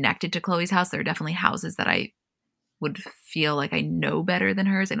necessarily connected to Khloé's house. There are definitely houses that I would feel like I know better than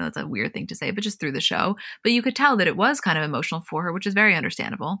hers. I know that's a weird thing to say, but just through the show. But you could tell that it was kind of emotional for her, which is very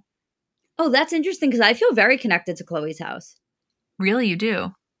understandable. Oh, that's interesting because I feel very connected to Khloé's house. Really, you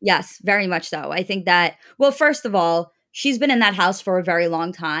do? Yes, very much so. I think that, well, first of all, she's been in that house for a very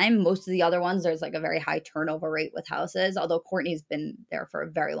long time. Most of the other ones, there's like a very high turnover rate with houses, although Kourtney's been there for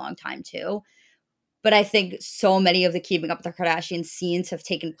a very long time too. But I think so many of the Keeping Up with the Kardashians scenes have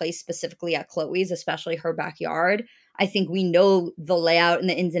taken place specifically at Khloé's, especially her backyard. I think we know the layout and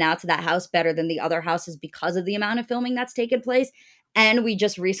the ins and outs of that house better than the other houses because of the amount of filming that's taken place. And we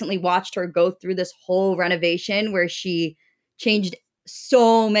just recently watched her go through this whole renovation where she changed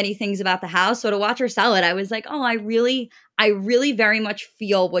so many things about the house. So to watch her sell it, I was like, oh, I really very much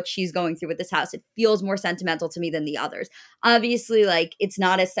feel what she's going through with this house. It feels more sentimental to me than the others. Obviously, like, it's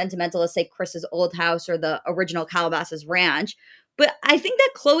not as sentimental as, say, Chris's old house or the original Calabasas Ranch. But I think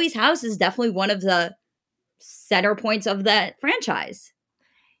that Khloé's house is definitely one of the center points of that franchise.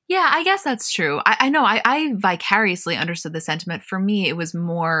 Yeah, I guess that's true. I know I vicariously understood the sentiment. For me, it was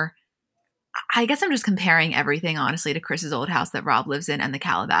more, I guess I'm just comparing everything, honestly, to Chris's old house that Rob lives in and the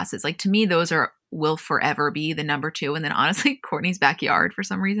Calabasas. Like, to me, those will forever be the number two. And then, honestly, Kourtney's backyard, for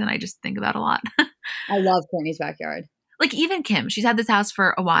some reason, I just think about a lot. I love Kourtney's backyard. Like, even Kim, she's had this house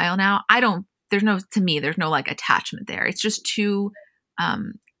for a while now. There's no like attachment there. It's just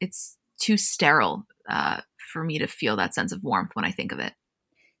it's too sterile for me to feel that sense of warmth when I think of it.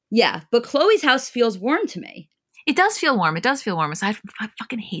 Yeah, but Khloé's house feels warm to me. It does feel warm. It does feel warm. Aside from, I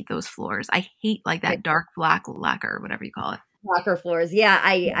fucking hate those floors. I hate like that dark black lacquer, whatever you call it. Lacquer floors. Yeah,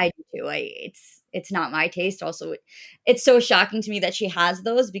 I do too. It's not my taste. Also, it's so shocking to me that she has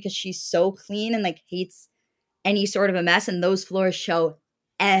those because she's so clean and like hates any sort of a mess. And those floors show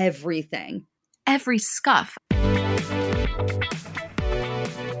everything. Every scuff.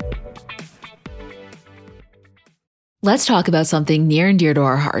 Let's talk about something near and dear to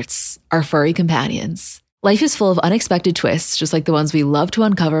our hearts, our furry companions. Life is full of unexpected twists, just like the ones we love to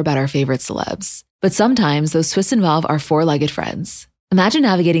uncover about our favorite celebs. But sometimes those twists involve our four-legged friends. Imagine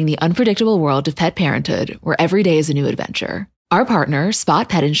navigating the unpredictable world of pet parenthood, where every day is a new adventure. Our partner, Spot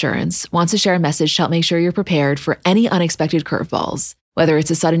Pet Insurance, wants to share a message to help make sure you're prepared for any unexpected curveballs, whether it's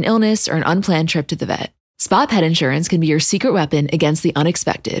a sudden illness or an unplanned trip to the vet. Spot Pet Insurance can be your secret weapon against the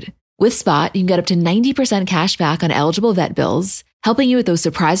unexpected. With Spot, you can get up to 90% cash back on eligible vet bills, helping you with those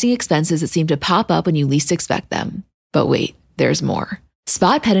surprising expenses that seem to pop up when you least expect them. But wait, there's more.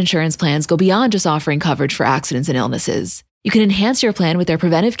 Spot Pet Insurance plans go beyond just offering coverage for accidents and illnesses. You can enhance your plan with their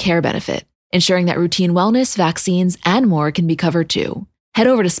preventive care benefit, ensuring that routine wellness, vaccines, and more can be covered too. Head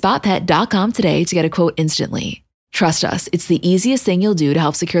over to spotpet.com today to get a quote instantly. Trust us, it's the easiest thing you'll do to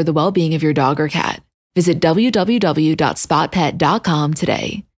help secure the well-being of your dog or cat. Visit www.spotpet.com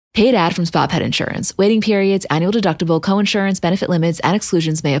today. Paid ad from Spot Pet Insurance. Waiting periods, annual deductible, coinsurance, benefit limits, and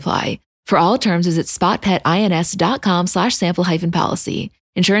exclusions may apply. For all terms, visit spotpetins.com/sample-policy.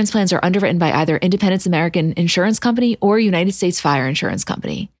 Insurance plans are underwritten by either Independence American Insurance Company or United States Fire Insurance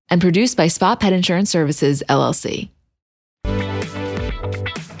Company and produced by Spot Pet Insurance Services, LLC.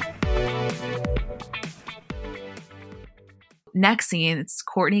 Next scene, it's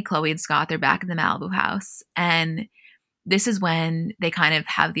Kourtney, Khloé, and Scott. They're back in the Malibu house. And this is when they kind of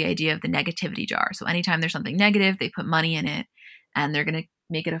have the idea of the negativity jar. So anytime there's something negative, they put money in it and they're going to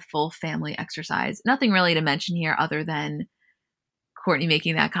make it a full family exercise. Nothing really to mention here other than Kourtney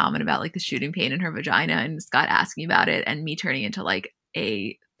making that comment about like the shooting pain in her vagina and Scott asking about it and me turning into like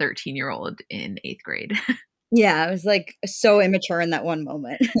a 13-year-old in 8th grade. Yeah, I was like so immature in that one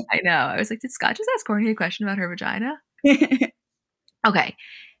moment. I know. I was like, did Scott just ask Kourtney a question about her vagina? Okay.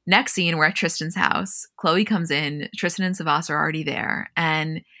 Next scene, we're at Tristan's house. Khloé comes in. Tristan and Savas are already there.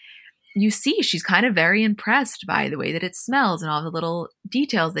 And you see she's kind of very impressed by the way that it smells and all the little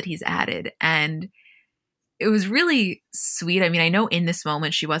details that he's added. And it was really sweet. I mean, I know in this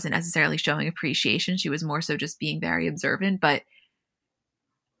moment she wasn't necessarily showing appreciation. She was more so just being very observant. But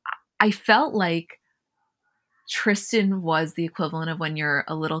I felt like Tristan was the equivalent of when you're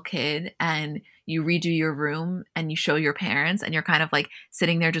a little kid and you redo your room and you show your parents and you're kind of like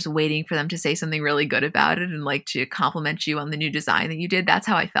sitting there just waiting for them to say something really good about it and like to compliment you on the new design that you did. That's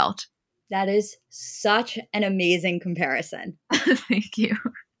how I felt. That is such an amazing comparison. Thank you.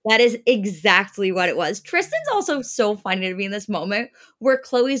 That is exactly what it was. Tristan's also so funny to me in this moment where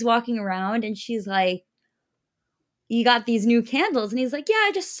Khloé's walking around and she's like, you got these new candles. And he's like, yeah,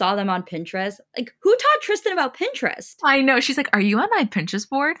 I just saw them on Pinterest. Like, who taught Tristan about Pinterest? I know. She's like, are you on my Pinterest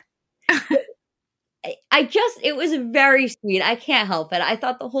board? It was very sweet. I can't help it. I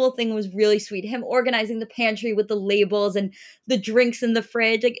thought the whole thing was really sweet. Him organizing the pantry with the labels and the drinks in the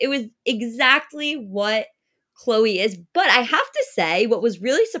fridge. Like, it was exactly what Khloe is. But I have to say, what was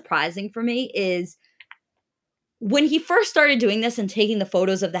really surprising for me is when he first started doing this and taking the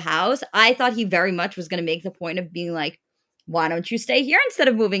photos of the house, I thought he very much was going to make the point of being like, why don't you stay here instead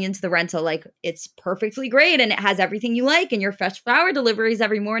of moving into the rental? Like, it's perfectly great and it has everything you like and your fresh flower deliveries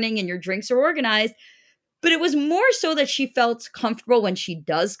every morning and your drinks are organized. But it was more so that she felt comfortable when she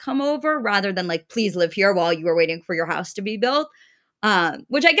does come over rather than like, please live here while you are waiting for your house to be built.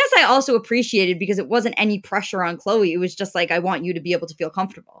 Which I guess I also appreciated because it wasn't any pressure on Khloe. It was just like, I want you to be able to feel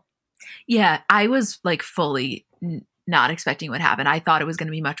comfortable. Yeah, I was like fully not expecting what happened. I thought it was going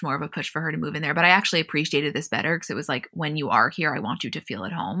to be much more of a push for her to move in there, but I actually appreciated this better because it was like, when you are here, I want you to feel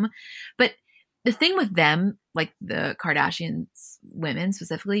at home. But the thing with them, like the Kardashians women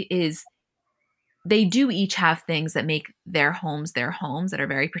specifically, is they do each have things that make their homes that are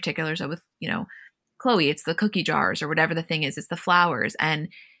very particular. So with, Khloe, it's the cookie jars or whatever the thing is, it's the flowers. And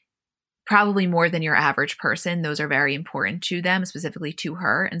probably more than your average person, those are very important to them, specifically to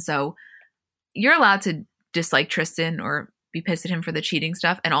her. And so you're allowed to dislike Tristan or be pissed at him for the cheating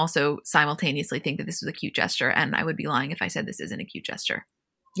stuff and also simultaneously think that this was a cute gesture. And I would be lying if I said this isn't a cute gesture.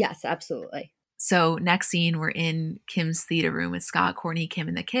 Yes, absolutely. So next scene, we're in Kim's theater room with Scott, Kourtney, Kim,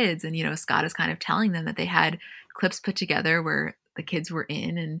 and the kids. And, Scott is kind of telling them that they had clips put together where the kids were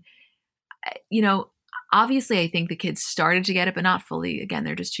in. And, obviously I think the kids started to get it, but not fully. Again,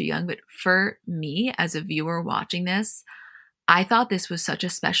 they're just too young. But for me as a viewer watching this, I thought this was such a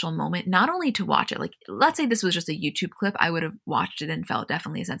special moment, not only to watch it, like, let's say this was just a YouTube clip, I would have watched it and felt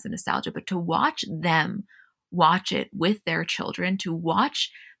definitely a sense of nostalgia, but to watch them watch it with their children, to watch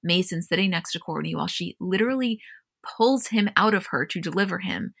Mason sitting next to Kourtney while she literally pulls him out of her to deliver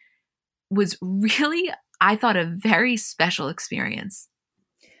him was really, I thought, a very special experience.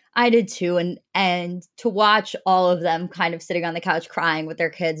 I did too. And to watch all of them kind of sitting on the couch crying with their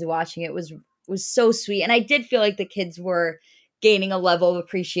kids watching it was so sweet. And I did feel like the kids were gaining a level of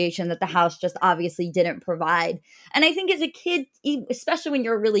appreciation that the house just obviously didn't provide. And I think as a kid, especially when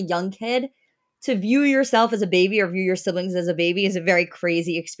you're a really young kid, to view yourself as a baby or view your siblings as a baby is a very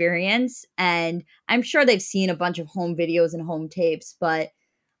crazy experience. And I'm sure they've seen a bunch of home videos and home tapes, but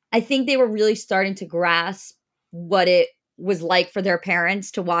I think they were really starting to grasp what it was like for their parents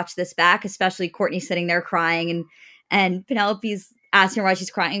to watch this back, especially Kourtney sitting there crying and Penelope's asking her why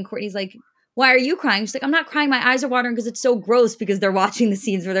she's crying. And Kourtney's like, why are you crying? She's like, I'm not crying. My eyes are watering because it's so gross because they're watching the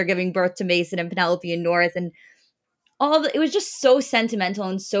scenes where they're giving birth to Mason and Penelope and North. And it was just so sentimental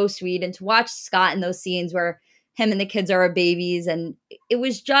and so sweet. And to watch Scott in those scenes where him and the kids are babies. And it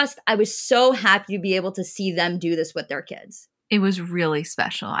was just, I was so happy to be able to see them do this with their kids. It was really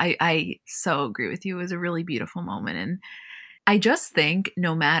special. I so agree with you. It was a really beautiful moment. And I just think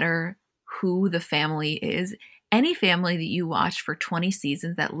no matter who the family is, any family that you watch for 20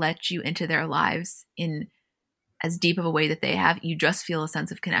 seasons that let you into their lives in as deep of a way that they have, you just feel a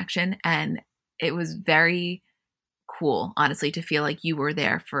sense of connection. And it was very cool, honestly, to feel like you were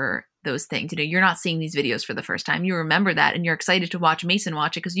there for those things. You're not seeing these videos for the first time. You remember that and you're excited to watch Mason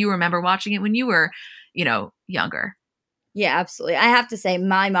watch it because you remember watching it when you were, younger. Yeah, absolutely. I have to say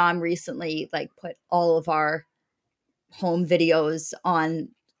my mom recently put all of our home videos online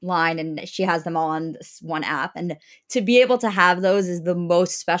and she has them all on this one app, and to be able to have those is the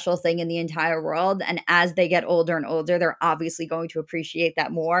most special thing in the entire world. And as they get older and older, they're obviously going to appreciate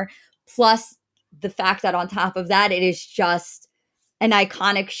that more. Plus the fact that on top of that, it is just an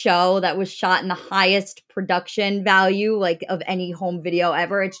iconic show that was shot in the highest production value of any home video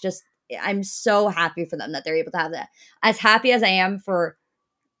ever. It's just, I'm so happy for them that they're able to have that. As happy as I am for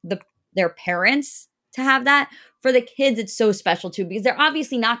their parents to have that, for the kids, it's so special too, because they're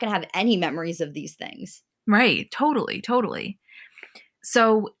obviously not going to have any memories of these things. Right. Totally.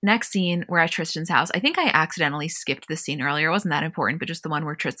 So next scene, we're at Tristan's house. I think I accidentally skipped this scene earlier. It wasn't that important, but just the one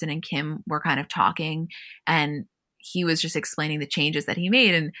where Tristan and Kim were kind of talking and he was just explaining the changes that he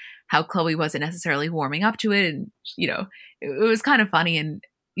made and how Khloe wasn't necessarily warming up to it. And, it was kind of funny. And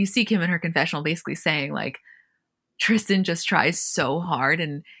you see Kim in her confessional basically saying Tristan just tries so hard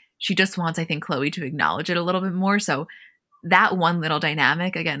and she just wants, I think, Khloe to acknowledge it a little bit more. So that one little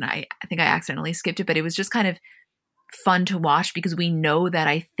dynamic, again, I think I accidentally skipped it, but it was just kind of fun to watch because we know that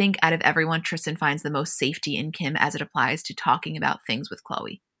I think out of everyone, Tristan finds the most safety in Kim as it applies to talking about things with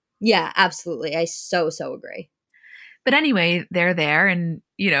Khloe. Yeah, absolutely. I so agree. But anyway, they're there and,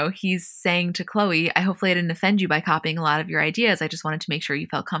 he's saying to Khloe, hopefully I didn't offend you by copying a lot of your ideas. I just wanted to make sure you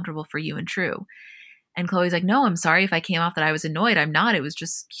felt comfortable for you and true. And Chloe's like, no, I'm sorry if I came off that I was annoyed. I'm not. It was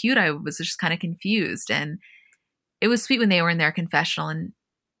just cute. I was just kind of confused. And it was sweet when they were in their confessional. And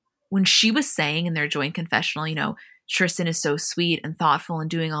when she was saying in their joint confessional, you know, Tristan is so sweet and thoughtful and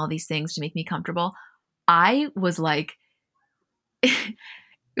doing all these things to make me comfortable, I was like, it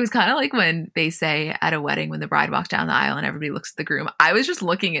was kind of like when they say at a wedding when the bride walks down the aisle and everybody looks at the groom. I was just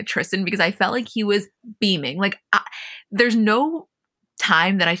looking at Tristan because I felt like he was beaming. Like there's no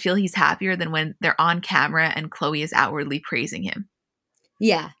time that I feel he's happier than when they're on camera and Chloe is outwardly praising him.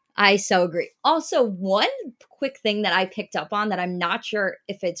 Yeah, I so agree. Also, one quick thing that I picked up on that I'm not sure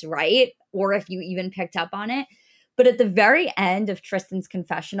if it's right or if you even picked up on it, but at the very end of Tristan's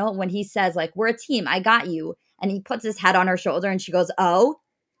confessional, when he says like, we're a team, I got you, and he puts his head on her shoulder and she goes, oh,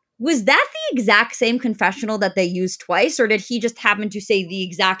 was that the exact same confessional that they used twice, or did he just happen to say the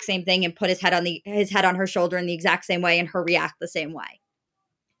exact same thing and put his head on her shoulder in the exact same way and her react the same way?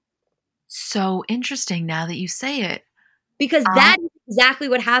 So interesting now that you say it. Because that is exactly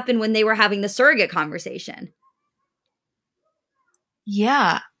what happened when they were having the surrogate conversation.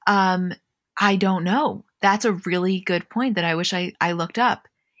 Yeah. I don't know. That's a really good point that I wish I looked up.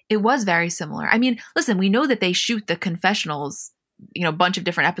 It was very similar. I mean, listen, we know that they shoot the confessionals, you know, a bunch of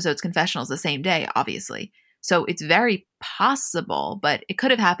different episodes confessionals the same day, obviously. So it's very possible, but it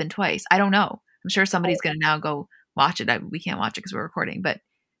could have happened twice. I don't know. I'm sure somebody's going to now go watch it. We can't watch it because we're recording, but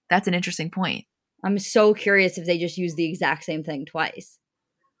that's an interesting point. I'm so curious if they just use the exact same thing twice.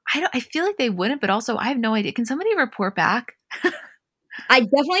 I feel like they wouldn't, but also I have no idea. Can somebody report back? I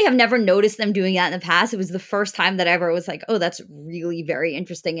definitely have never noticed them doing that in the past. It was the first time that I ever was like, oh, that's really very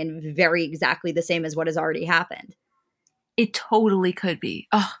interesting and very exactly the same as what has already happened. It totally could be.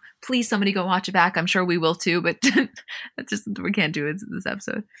 Oh, please somebody go watch it back. I'm sure we will too, but that's just, we can't do it in this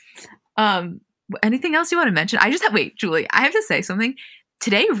episode. Anything else you want to mention? Wait, Julie, I have to say something.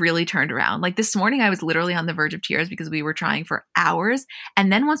 Today really turned around. Like this morning, I was literally on the verge of tears because we were trying for hours.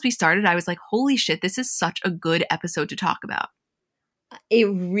 And then once we started, I was like, holy shit, this is such a good episode to talk about. It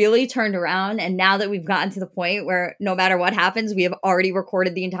really turned around. And now that we've gotten to the point where no matter what happens, we have already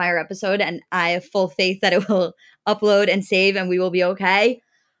recorded the entire episode and I have full faith that it will upload and save and we will be okay.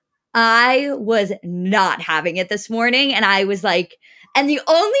 I was not having it this morning. And I was like, and the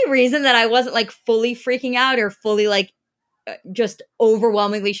only reason that I wasn't like fully freaking out or fully like just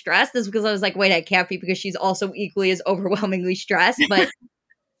overwhelmingly stressed is because I was like, wait, I can't be because she's also equally as overwhelmingly stressed. But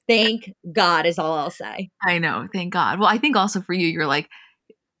thank God is all I'll say. I know. Thank God. Well, I think also for you, you're like,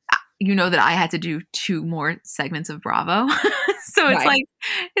 you know that I had to do 2 more segments of Bravo. So it's Right.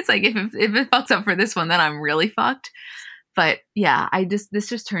 like if it fucks up for this one, then I'm really fucked. But yeah, this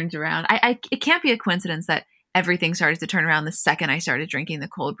just turns around. It can't be a coincidence that everything started to turn around the second I started drinking the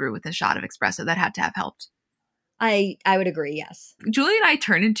cold brew with a shot of espresso. That had to have helped. I would agree, yes. Julie and I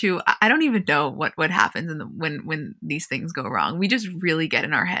turn into, I don't even know what happens when these things go wrong. We just really get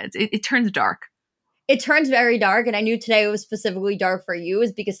in our heads. It turns dark. It turns very dark, and I knew today it was specifically dark for you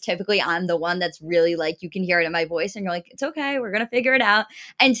is because typically I'm the one that's really like, you can hear it in my voice and you're like, it's okay, we're going to figure it out.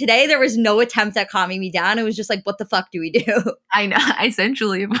 And today there was no attempt at calming me down. It was just like, what the fuck do we do? I know. I sent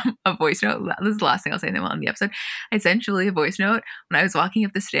Julie a voice note. This is the last thing I'll say on the episode. I sent Julie a voice note when I was walking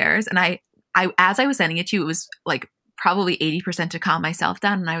up the stairs, and I as I was sending it to you, it was like probably 80% to calm myself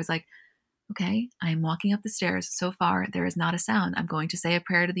down. And I was like, okay, I'm walking up the stairs. So far, there is not a sound. I'm going to say a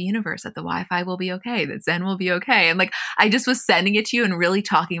prayer to the universe that the Wi-Fi will be okay, that Zen will be okay. And like, I just was sending it to you and really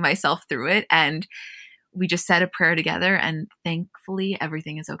talking myself through it. And we just said a prayer together. And thankfully,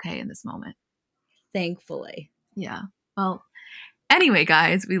 everything is okay in this moment. Thankfully. Yeah. Well, anyway,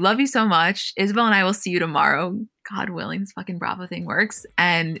 guys, we love you so much. Isabel and I will see you tomorrow. God willing, this fucking Bravo thing works.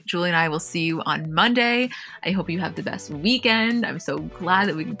 And Julie and I will see you on Monday. I hope you have the best weekend. I'm so glad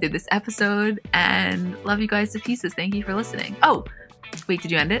that we did this episode and love you guys to pieces. Thank you for listening. Oh, wait,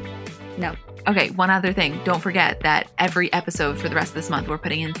 did you end it? No. Okay, one other thing. Don't forget that every episode for the rest of this month, we're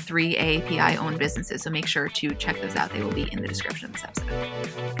putting in 3 AAPI-owned businesses. So make sure to check those out. They will be in the description of this episode.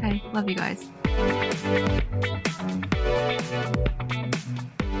 Okay, love you guys.